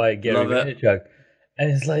It by Gary Vaynerchuk.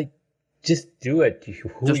 And it's like, just do it.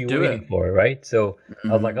 Who are you waiting for, right? So I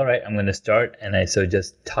was like, all right, I'm going to start. And I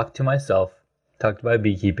just talked to myself, talked about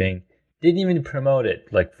beekeeping, didn't even promote it.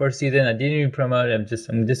 Like, first season, I didn't even promote it. I'm just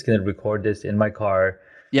going to record this in my car.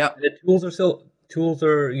 Yeah. And the tools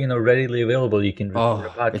are readily available. You can record a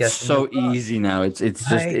podcast. It's so easy now.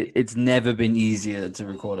 It's never been easier to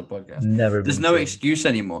record a podcast. There's no excuse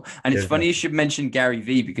anymore. And it's funny you should mention Gary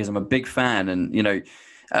Vee, because I'm a big fan. And,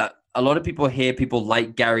 a lot of people hear people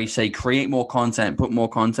like Gary say, create more content, put more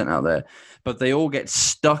content out there. But they all get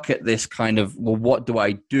stuck at this kind of, well, what do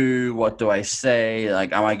I do? What do I say?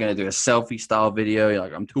 Like, am I going to do a selfie style video?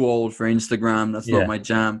 Like, I'm too old for Instagram. That's not my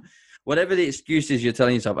jam. Whatever the excuse is you're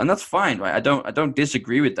telling yourself, and that's fine, right? I don't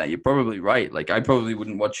disagree with that. You're probably right. Like, I probably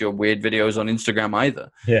wouldn't watch your weird videos on Instagram either.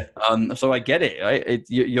 Yeah. So I get it, right?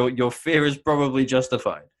 Your fear is probably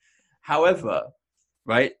justified. However,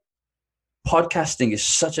 right, podcasting is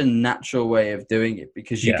such a natural way of doing it,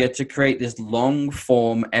 because you get to create this long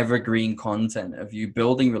form evergreen content of you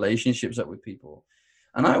building relationships up with people.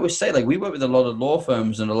 And I always say, like, we work with a lot of law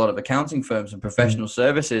firms and a lot of accounting firms and professional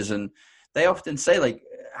services, and they often say, like,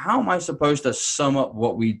 how am I supposed to sum up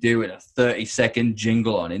what we do in a 30-second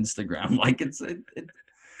jingle on Instagram? Like, and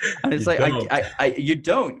it's like, you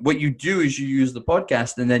don't. What you do is you use the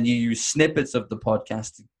podcast, and then you use snippets of the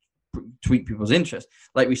podcast to tweak people's interest.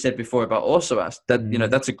 Like we said before about Also Ask, that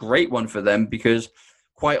that's a great one for them, because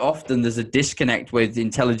quite often there's a disconnect with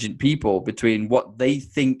intelligent people between what they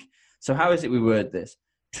think. So how is it we word this?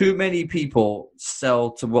 Too many people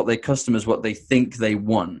sell to their customers what they think they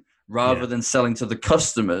want, rather than selling to the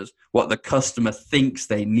customers what the customer thinks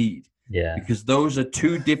they need. Yeah. Because those are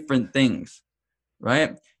two different things,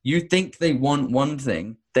 right? You think they want one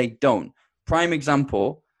thing, they don't. Prime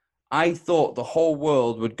example, I thought the whole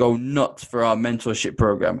world would go nuts for our mentorship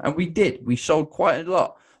program. And we did. We sold quite a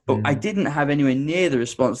lot. But I didn't have anywhere near the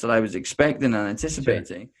response that I was expecting and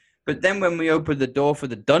anticipating. Sure. But then when we opened the door for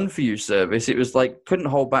the Done For You service, it was like, couldn't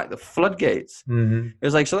hold back the floodgates. It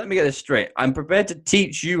was like, so let me get this straight. I'm prepared to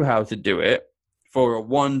teach you how to do it for a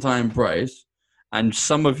one-time price. And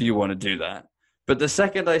some of you want to do that. But the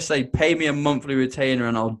second I say, pay me a monthly retainer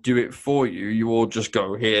and I'll do it for you, you all just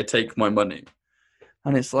go, here, take my money.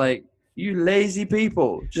 And it's like, you lazy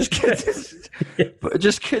people, just come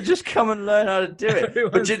and learn how to do it.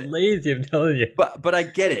 Everyone's lazy, I'm telling you. But I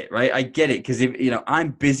get it, right? I get it, because if I'm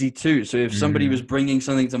busy too. So if somebody was bringing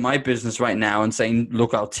something to my business right now and saying,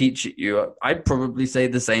 "Look, I'll teach it you," I'd probably say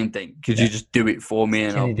the same thing. Could you just do it for me?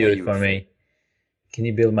 And Can you do it for me? Can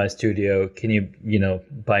you build my studio? Can you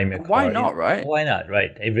buy me a car? Why not, right? Why not,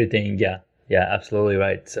 right? Everything, yeah, absolutely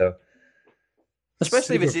right. So.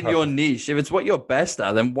 Especially if it's in your niche. If it's what you're best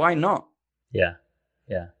at, then why not? Yeah,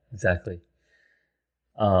 exactly.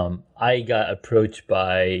 I got approached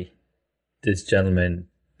by this gentleman,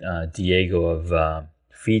 Diego of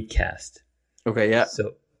Feedcast. Okay, yeah.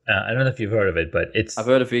 So I don't know if you've heard of it, but I've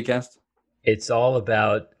heard of Feedcast. It's all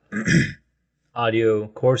about audio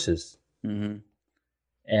courses. And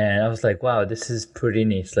I was like, wow, this is pretty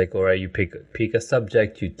neat. Like, all right, you pick a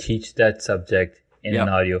subject, you teach that subject in an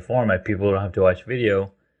audio format. People don't have to watch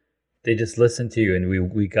video. They just listen to you, and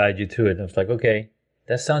we guide you through it. And I was like, okay,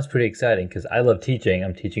 that sounds pretty exciting, because I love teaching.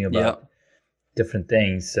 I'm teaching about different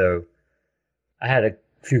things. So I had a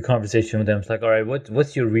few conversations with them. It's like, all right,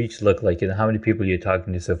 what's your reach look like? How many people you're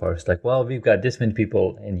talking to so far? It's like, well, we've got this many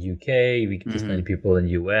people in UK. We got this many people in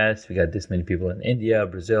US. We got this many people in India,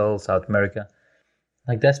 Brazil, South America.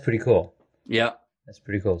 Like, that's pretty cool. Yeah. That's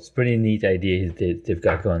pretty cool. It's a pretty neat idea they've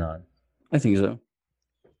got going on. I think so.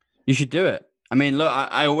 You should do it. I mean, look,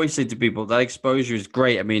 I always say to people that exposure is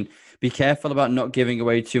great. I mean, be careful about not giving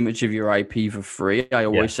away too much of your IP for free. I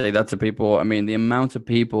always say that to people. I mean, the amount of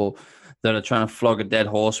people that are trying to flog a dead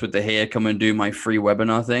horse with the "here, come and do my free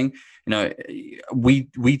webinar" thing.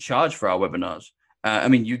 We charge for our webinars, I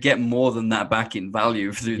mean, you get more than that back in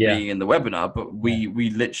value through Yeah. being in the webinar, but we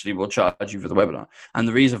literally will charge you for the webinar. And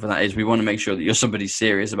the reason for that is we want to make sure that you're somebody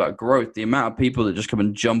serious about growth. The amount of people that just come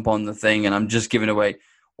and jump on the thing, and I'm just giving away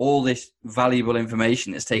all this valuable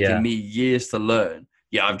information that's taken me years to learn.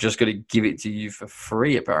 Yeah, I've just got to give it to you for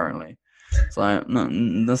free, apparently. It's like, no,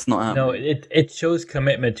 that's not happening. No, it shows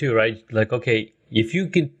commitment too, right? Like, okay, if you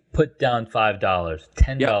can put down $5,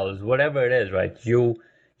 $10, whatever it is, right? You're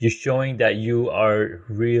showing that you are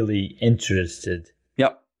really interested.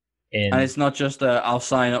 Yep. And it's not just I'll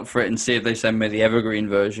sign up for it and see if they send me the evergreen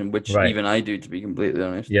version, which even I do, to be completely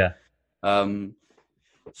honest. Yeah.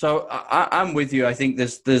 So I'm with you. I think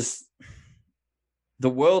there's the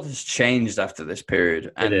world has changed after this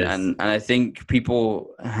period, and I think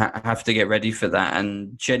people have to get ready for that.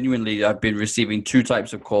 And genuinely, I've been receiving two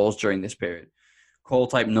types of calls during this period. Call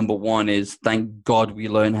type number one is, thank God we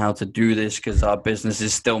learned how to do this because our business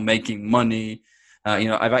is still making money.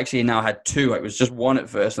 I've actually now had two. It was just one at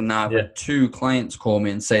first, and now I've had two clients call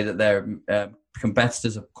me and say that their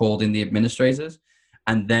competitors have called in the administrators,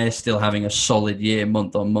 and they're still having a solid year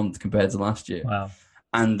month on month compared to last year. Wow.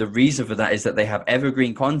 And the reason for that is that they have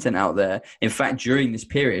evergreen content out there. In fact, during this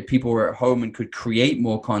period, people were at home and could create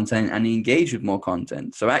more content and engage with more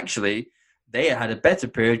content. So actually, they had a better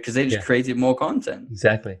period because they just created more content.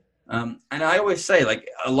 Exactly. And I always say, like,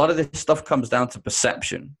 a lot of this stuff comes down to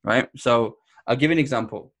perception, right? So I'll give you an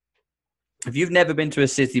example. If you've never been to a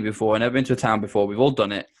city before, never been to a town before, we've all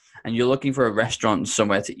done it, and you're looking for a restaurant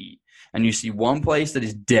somewhere to eat, and you see one place that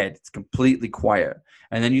is dead, it's completely quiet,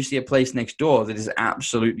 and then you see a place next door that is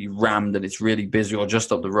absolutely rammed and it's really busy, or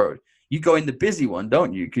just up the road. You go in the busy one,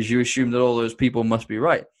 don't you? Because you assume that all those people must be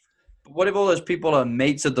right. But what if all those people are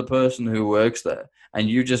mates of the person who works there, and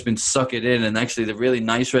you've just been suckered in, and actually the really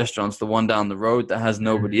nice restaurant's the one down the road that has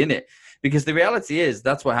nobody in it? Because the reality is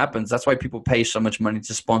that's what happens. That's why people pay so much money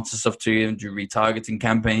to sponsor stuff to you and do retargeting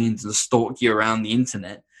campaigns and stalk you around the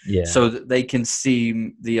internet so that they can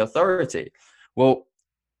see the authority. Well,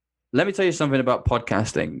 let me tell you something about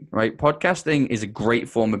podcasting, right? Podcasting is a great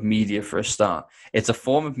form of media for a start. It's a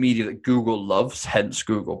form of media that Google loves, hence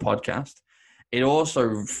Google Podcast. It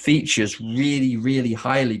also features really, really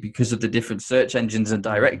highly because of the different search engines and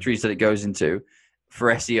directories that it goes into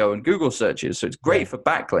for SEO and Google searches. So it's great for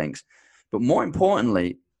backlinks. But more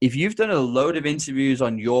importantly, if you've done a load of interviews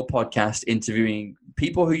on your podcast, interviewing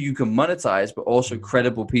people who you can monetize, but also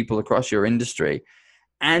credible people across your industry,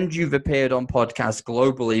 and you've appeared on podcasts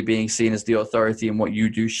globally, being seen as the authority in what you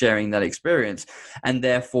do, sharing that experience, and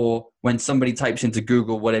therefore when somebody types into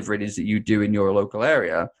Google whatever it is that you do in your local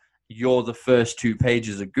area, you're the first 2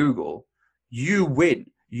 pages of Google, you win.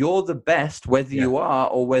 You're the best, whether you are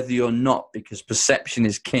or whether you're not, because perception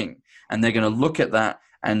is king. And they're going to look at that,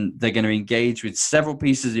 and they're going to engage with several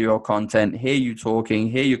pieces of your content, hear you talking,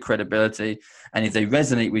 hear your credibility. And if they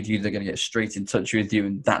resonate with you, they're going to get straight in touch with you.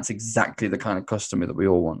 And that's exactly the kind of customer that we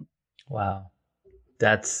all want. Wow.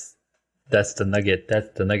 That's the nugget. That's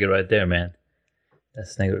the nugget right there, man.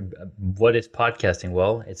 That's the nugget. What is podcasting?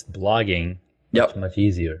 Well, it's blogging much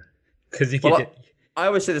easier. Because I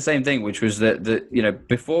always say the same thing, which was that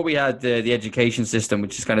before we had the education system,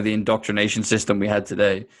 which is kind of the indoctrination system we had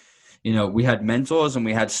today, we had mentors and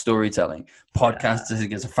we had storytelling.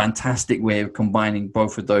 Podcasting is a fantastic way of combining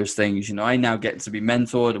both of those things. I now get to be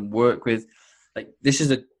mentored and work with, this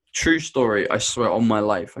is a true story, I swear on my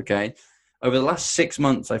life, okay? Over the last 6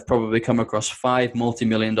 months, I've probably come across 5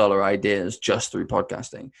 multi-million-dollar ideas just through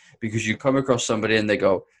podcasting, because you come across somebody and they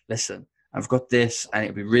go, listen, I've got this and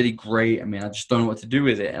it'd be really great. I mean, I just don't know what to do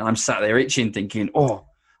with it. And I'm sat there itching thinking,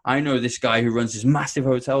 I know this guy who runs this massive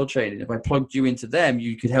hotel chain, and if I plugged you into them,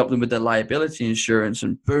 you could help them with their liability insurance,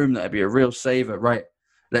 and boom, that'd be a real saver. Right.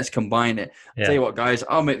 Let's combine it. Tell you what, guys,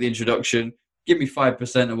 I'll make the introduction. Give me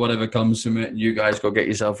 5% of whatever comes from it, and you guys go get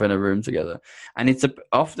yourself in a room together. And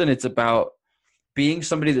often it's about being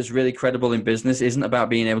somebody that's really credible in business. Isn't about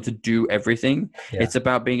being able to do everything. It's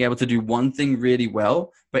about being able to do one thing really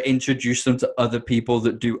well, but introduce them to other people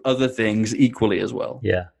that do other things equally as well.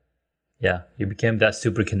 Yeah, you became that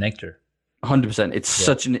super connector. 100%. It's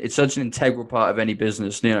such an integral part of any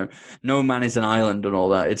business. No man is an island and all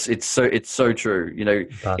that. It's so true.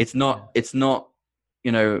 It's not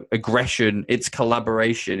aggression. It's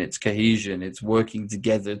collaboration. It's cohesion. It's working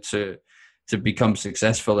together to become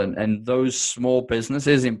successful. And those small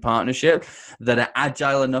businesses in partnership that are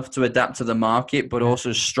agile enough to adapt to the market, but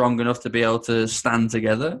also strong enough to be able to stand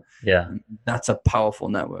together. Yeah, that's a powerful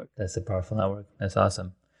network. That's a powerful network. That's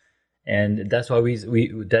awesome. And that's why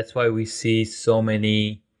we see so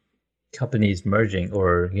many companies merging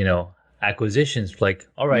or acquisitions. Like,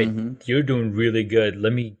 all right, you're doing really good.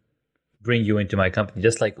 Let me bring you into my company,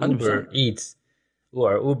 just like Uber 100%. Eats,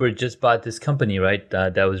 or Uber just bought this company, right?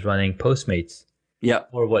 That was running Postmates Yeah.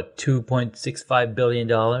 for what, $2.65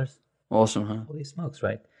 billion? Awesome, huh? Holy smokes,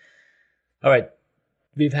 right? All right,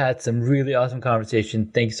 we've had some really awesome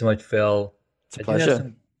conversation. Thank you so much, Phil. It's a I do have pleasure.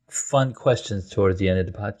 some fun questions towards the end of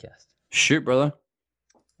the podcast. Shoot, brother.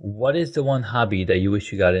 What is the one hobby that you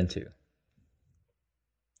wish you got into?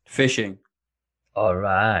 Fishing. All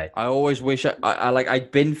right. I always wish I like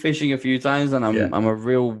I'd been fishing a few times and Yeah. I'm a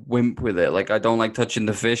real wimp with it. Like I don't like touching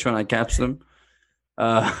the fish when I catch them.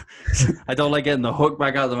 I don't like getting the hook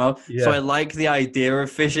back out of the mouth. Yeah. So I like the idea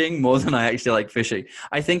of fishing more than I actually like fishing.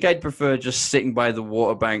 I think I'd prefer just sitting by the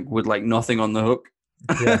water bank with like nothing on the hook.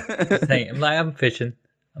 Yeah. I'm fishing.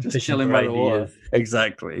 I'm Just fishing chilling for by the water. ideas.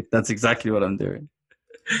 Exactly. That's exactly what I'm doing.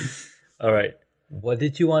 All right. What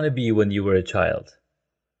did you want to be when you were a child?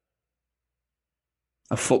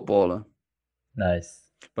 A footballer. Nice.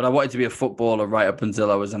 But I wanted to be a footballer right up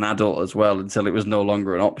until I was an adult as well, until it was no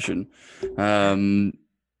longer an option.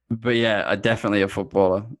 But yeah, I definitely a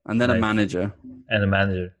footballer, and then a Nice. manager. And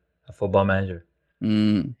a football manager.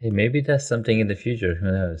 Mm. Hey, maybe that's something in the future.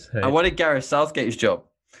 Who knows? Right? I wanted Gareth Southgate's job,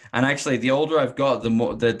 and actually, the older I've got,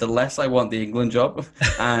 the less I want the England job.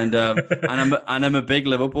 And I'm a big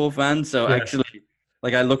Liverpool fan, so Yeah. actually,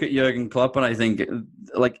 like I look at Jurgen Klopp and I think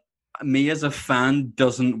like. Me as a fan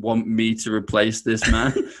doesn't want me to replace this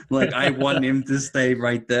man. Like I want him to stay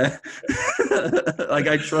right there. Like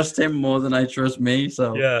I trust him more than I trust me.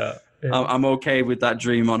 So Yeah. I'm okay with that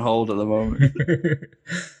dream on hold at the moment.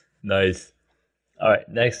 Nice. All right,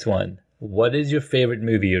 next one. What is your favorite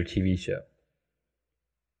movie or TV show?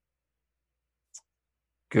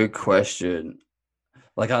 Good question.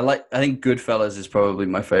 Like I think Goodfellas is probably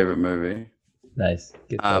my favorite movie. Nice.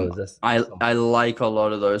 Goodfellas. That's I awesome. I like a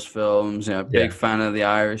lot of those films. You know, big Yeah. fan of The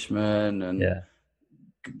Irishman and Yeah.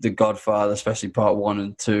 The Godfather, especially part 1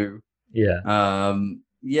 and 2. Yeah.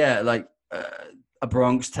 Yeah, like A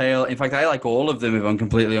Bronx Tale. In fact, I like all of them if I'm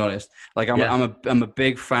completely honest. Like I'm a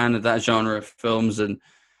big fan of that genre of films, and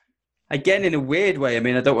again, in a weird way. I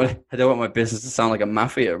mean, I don't want my business to sound like a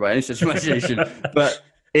mafia, right? It's just imagination, but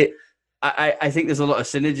I think there's a lot of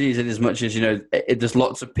synergies in as much as, you know, there's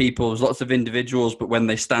lots of people, there's lots of individuals, but when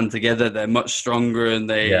they stand together, they're much stronger, and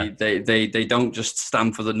they don't just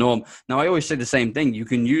stand for the norm. Now, I always say the same thing. You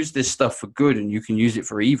can use this stuff for good and you can use it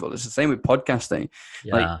for evil. It's the same with podcasting.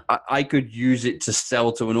 Yeah. Like I could use it to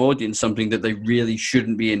sell to an audience something that they really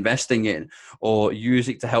shouldn't be investing in, or use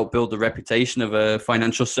it to help build the reputation of a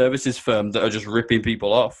financial services firm that are just ripping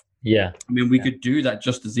people off. Yeah. I mean, we could do that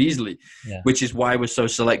just as easily, which is why we're so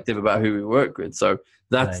selective about who we work with. So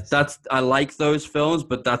that's I like those films,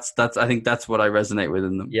 but that's I think that's what I resonate with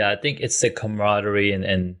in them. Yeah, I think it's the camaraderie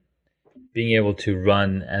and being able to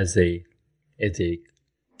run as a I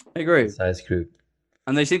agree. size group.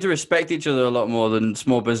 And they seem to respect each other a lot more than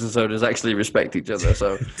small business owners actually respect each other.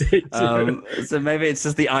 So, so maybe it's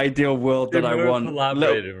just the ideal world that I want.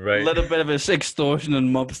 Right? Little bit of extortion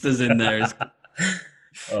and mobsters in there.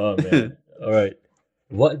 Oh man! All right,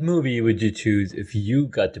 what movie would you choose if you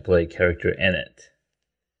got to play a character in it?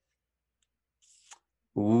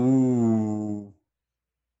 Ooh,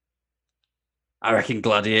 I reckon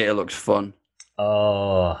Gladiator looks fun.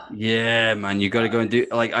 Oh yeah, man! You got to go and do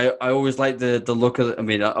like I always like the look of. I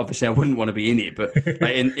mean, obviously, I wouldn't want to be in it, but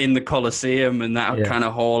like in the Colosseum and that kind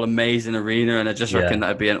of whole amazing arena, and I just reckon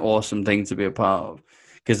that'd be an awesome thing to be a part of.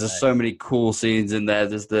 Because there's so many cool scenes in there.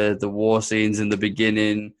 There's the war scenes in the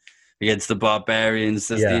beginning against the barbarians.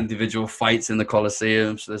 There's the individual fights in the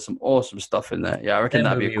Colosseum. So there's some awesome stuff in there. Yeah, I reckon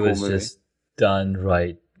that'd be a cool movie. Just done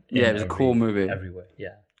right. Yeah, it was a cool movie. Everywhere.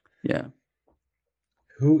 Yeah. Yeah.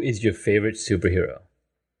 Who is your favorite superhero?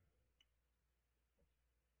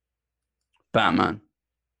 Batman.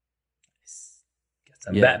 Got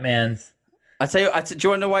some Batmans. I tell you, do you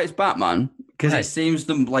want to know why it's Batman? Because it seems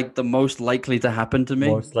the most likely to happen to me.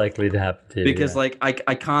 Most likely to happen to you. Because like I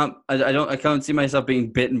can't see myself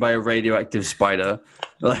being bitten by a radioactive spider.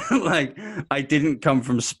 Like I didn't come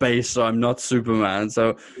from space, so I'm not Superman.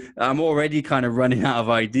 So I'm already kind of running out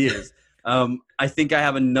of ideas. I think I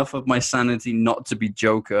have enough of my sanity not to be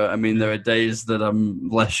Joker. I mean, there are days that I'm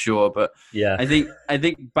less sure, but I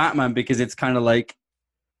think Batman, because it's kind of like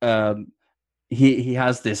he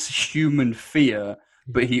has this human fear,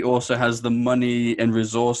 but he also has the money and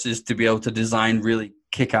resources to be able to design really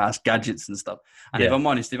kick-ass gadgets and stuff. And if I'm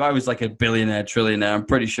honest, if I was like a billionaire, trillionaire, I'm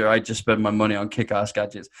pretty sure I'd just spend my money on kick-ass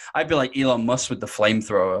gadgets. I'd be like Elon Musk with the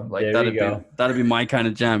flamethrower. Like that'd be my kind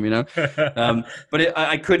of jam, you know? But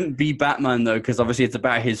I couldn't be Batman though, because obviously it's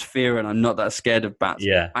about his fear, and I'm not that scared of bats.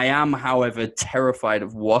 Yeah. I am, however, terrified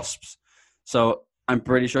of wasps. So I'm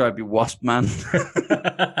pretty sure I'd be Wasp Man.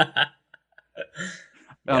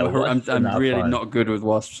 I'm really not good with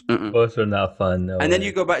wasps. Wasps are not fun. No and then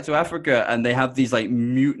you go back to Africa, and they have these like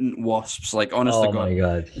mutant wasps. Like, honest to God, my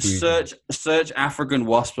God! Search African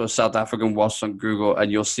wasp or South African wasps on Google,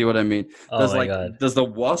 and you'll see what I mean. There's the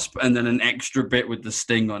wasp, and then an extra bit with the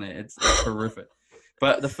sting on it. It's horrific.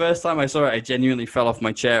 But the first time I saw it, I genuinely fell off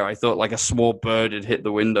my chair. I thought like a small bird had hit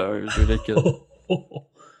the window. It was ridiculous.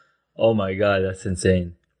 Oh my God, that's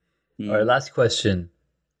insane. All right, last question.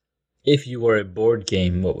 If you were a board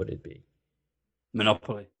game, what would it be?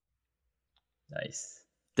 Monopoly. Nice.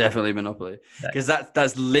 Definitely Monopoly. Because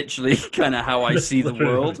that's literally kind of how I see the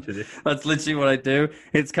world. That's literally what I do.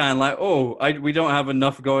 It's kind of like, we don't have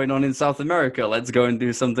enough going on in South America. Let's go and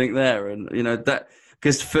do something there. And, that...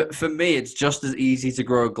 Because for me, it's just as easy to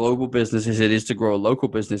grow a global business as it is to grow a local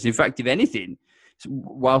business. In fact, if anything,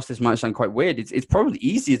 whilst this might sound quite weird, it's probably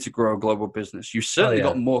easier to grow a global business. You've certainly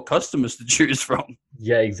got more customers to choose from.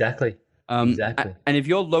 Yeah, exactly. Exactly. And if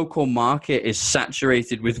your local market is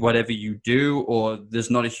saturated with whatever you do, or there's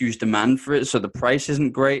not a huge demand for it, so the price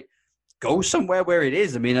isn't great, go somewhere where it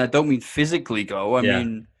is. I mean, I don't mean physically go. I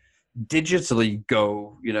mean digitally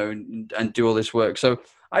go, and do all this work. So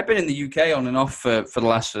I've been in the UK on and off for the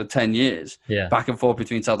last 10 years, back and forth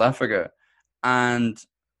between South Africa. And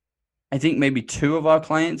I think maybe 2 of our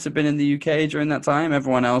clients have been in the UK during that time.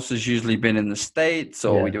 Everyone else has usually been in the States,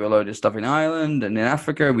 or we do a load of stuff in Ireland and in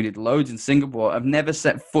Africa. We did loads in Singapore. I've never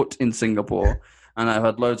set foot in Singapore, and I've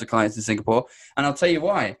had loads of clients in Singapore. And I'll tell you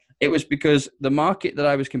why. It was because the market that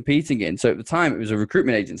I was competing in, so at the time it was a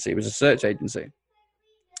recruitment agency, it was a search agency.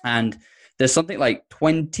 And there's something like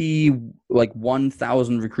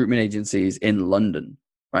 1,000 recruitment agencies in London,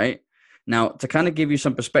 right? Now, to kind of give you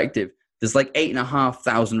some perspective, there's like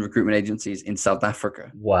 8,500 recruitment agencies in South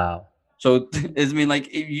Africa. Wow. So, I mean,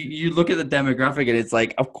 like, you look at the demographic and it's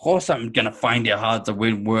like, of course I'm going to find it hard to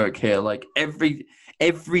win work here. Like, every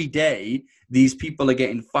day, these people are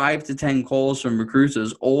getting 5 to 10 calls from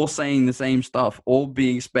recruiters, all saying the same stuff, all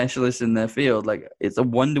being specialists in their field. Like, it's a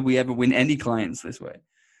wonder we ever win any clients this way.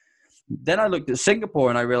 Then I looked at Singapore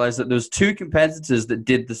and I realized that there's 2 competitors that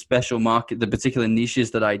did the special market, the particular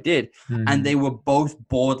niches that I did, and they were both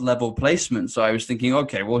board level placements. So I was thinking,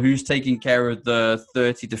 okay, well, who's taking care of the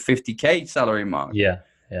 30 to 50K salary mark? Yeah.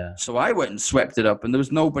 So I went and swept it up, and there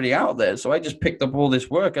was nobody out there. So I just picked up all this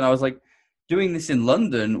work, and I was like, doing this in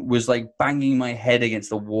London was like banging my head against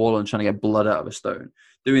the wall and trying to get blood out of a stone.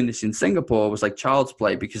 Doing this in Singapore was like child's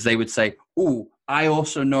play, because they would say, "Oh, I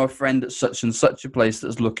also know a friend at such and such a place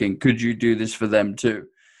that's looking. Could you do this for them too?"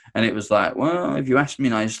 And it was like, well, if you ask me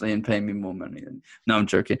nicely and pay me more money, then... No, I'm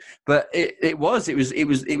joking. But it was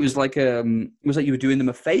like you were doing them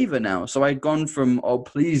a favor now. So I'd gone from, "Oh,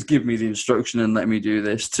 please give me the instruction and let me do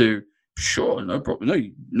this," to, "Sure, no problem.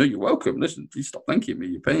 No, you're welcome. Listen, please stop thanking me.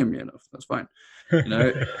 You're paying me enough. That's fine."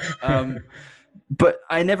 But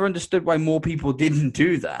I never understood why more people didn't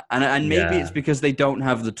do that. And maybe it's because they don't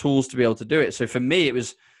have the tools to be able to do it. So for me, it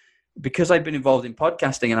was because I'd been involved in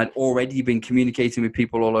podcasting and I'd already been communicating with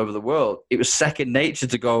people all over the world. It was second nature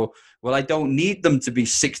to go, well, I don't need them to be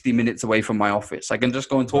 60 minutes away from my office. I can just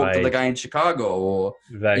go and talk to the guy in Chicago. Or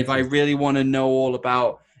if I really want to know all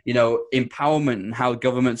about, empowerment and how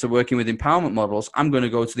governments are working with empowerment models, I'm going to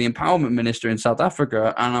go to the empowerment minister in South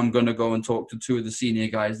Africa, and I'm going to go and talk to 2 of the senior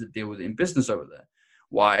guys that deal with it in business over there.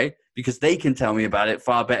 Why? Because they can tell me about it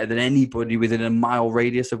far better than anybody within a mile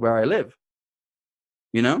radius of where I live.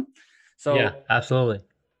 So yeah, absolutely.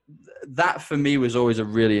 That for me was always a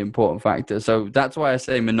really important factor. So that's why I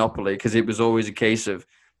say Monopoly, because it was always a case of,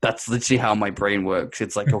 that's literally how my brain works.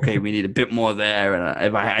 It's like, okay, we need a bit more there, and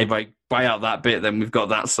if I buy out that bit, then we've got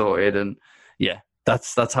that sorted. And yeah,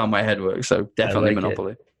 that's how my head works. So definitely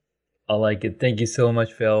Monopoly. I like it. Thank you so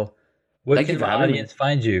much, Phil. Where can the audience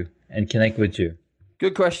find you and connect with you?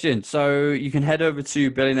 Good question. So you can head over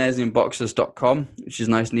to billionairesinboxers.com, which is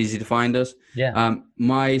nice and easy to find us. Yeah.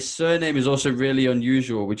 My surname is also really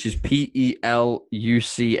unusual, which is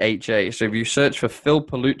Pelucha. So if you search for Phil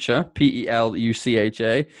Pelucha,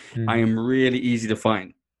 Pelucha, I am really easy to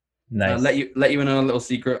find. Nice. Let you in on a little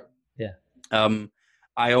secret. Yeah.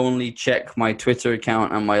 I only check my Twitter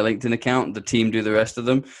account and my LinkedIn account. The team do the rest of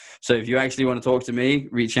them. So if you actually want to talk to me,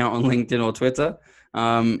 reach out on LinkedIn or Twitter.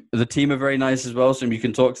 The team are very nice as well, so you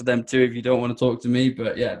can talk to them too if you don't want to talk to me.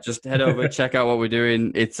 But yeah, just head over, check out what we're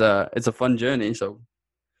doing. It's a fun journey. So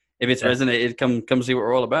if it's resonated, come see what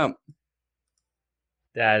we're all about.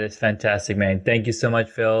 That is fantastic, man. Thank you so much,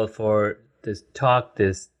 Phil, for this talk,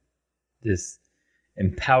 this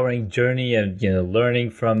empowering journey, and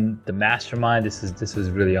learning from the mastermind. This was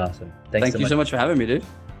really awesome. Thank you so much for having me, dude.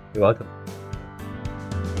 You're welcome.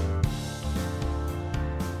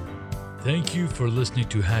 Thank you for listening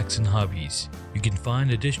to Hacks and Hobbies. You can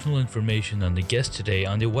find additional information on the guest today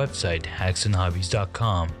on the website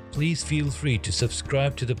hacksandhobbies.com. Please feel free to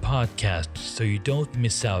subscribe to the podcast so you don't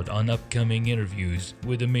miss out on upcoming interviews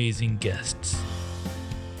with amazing guests.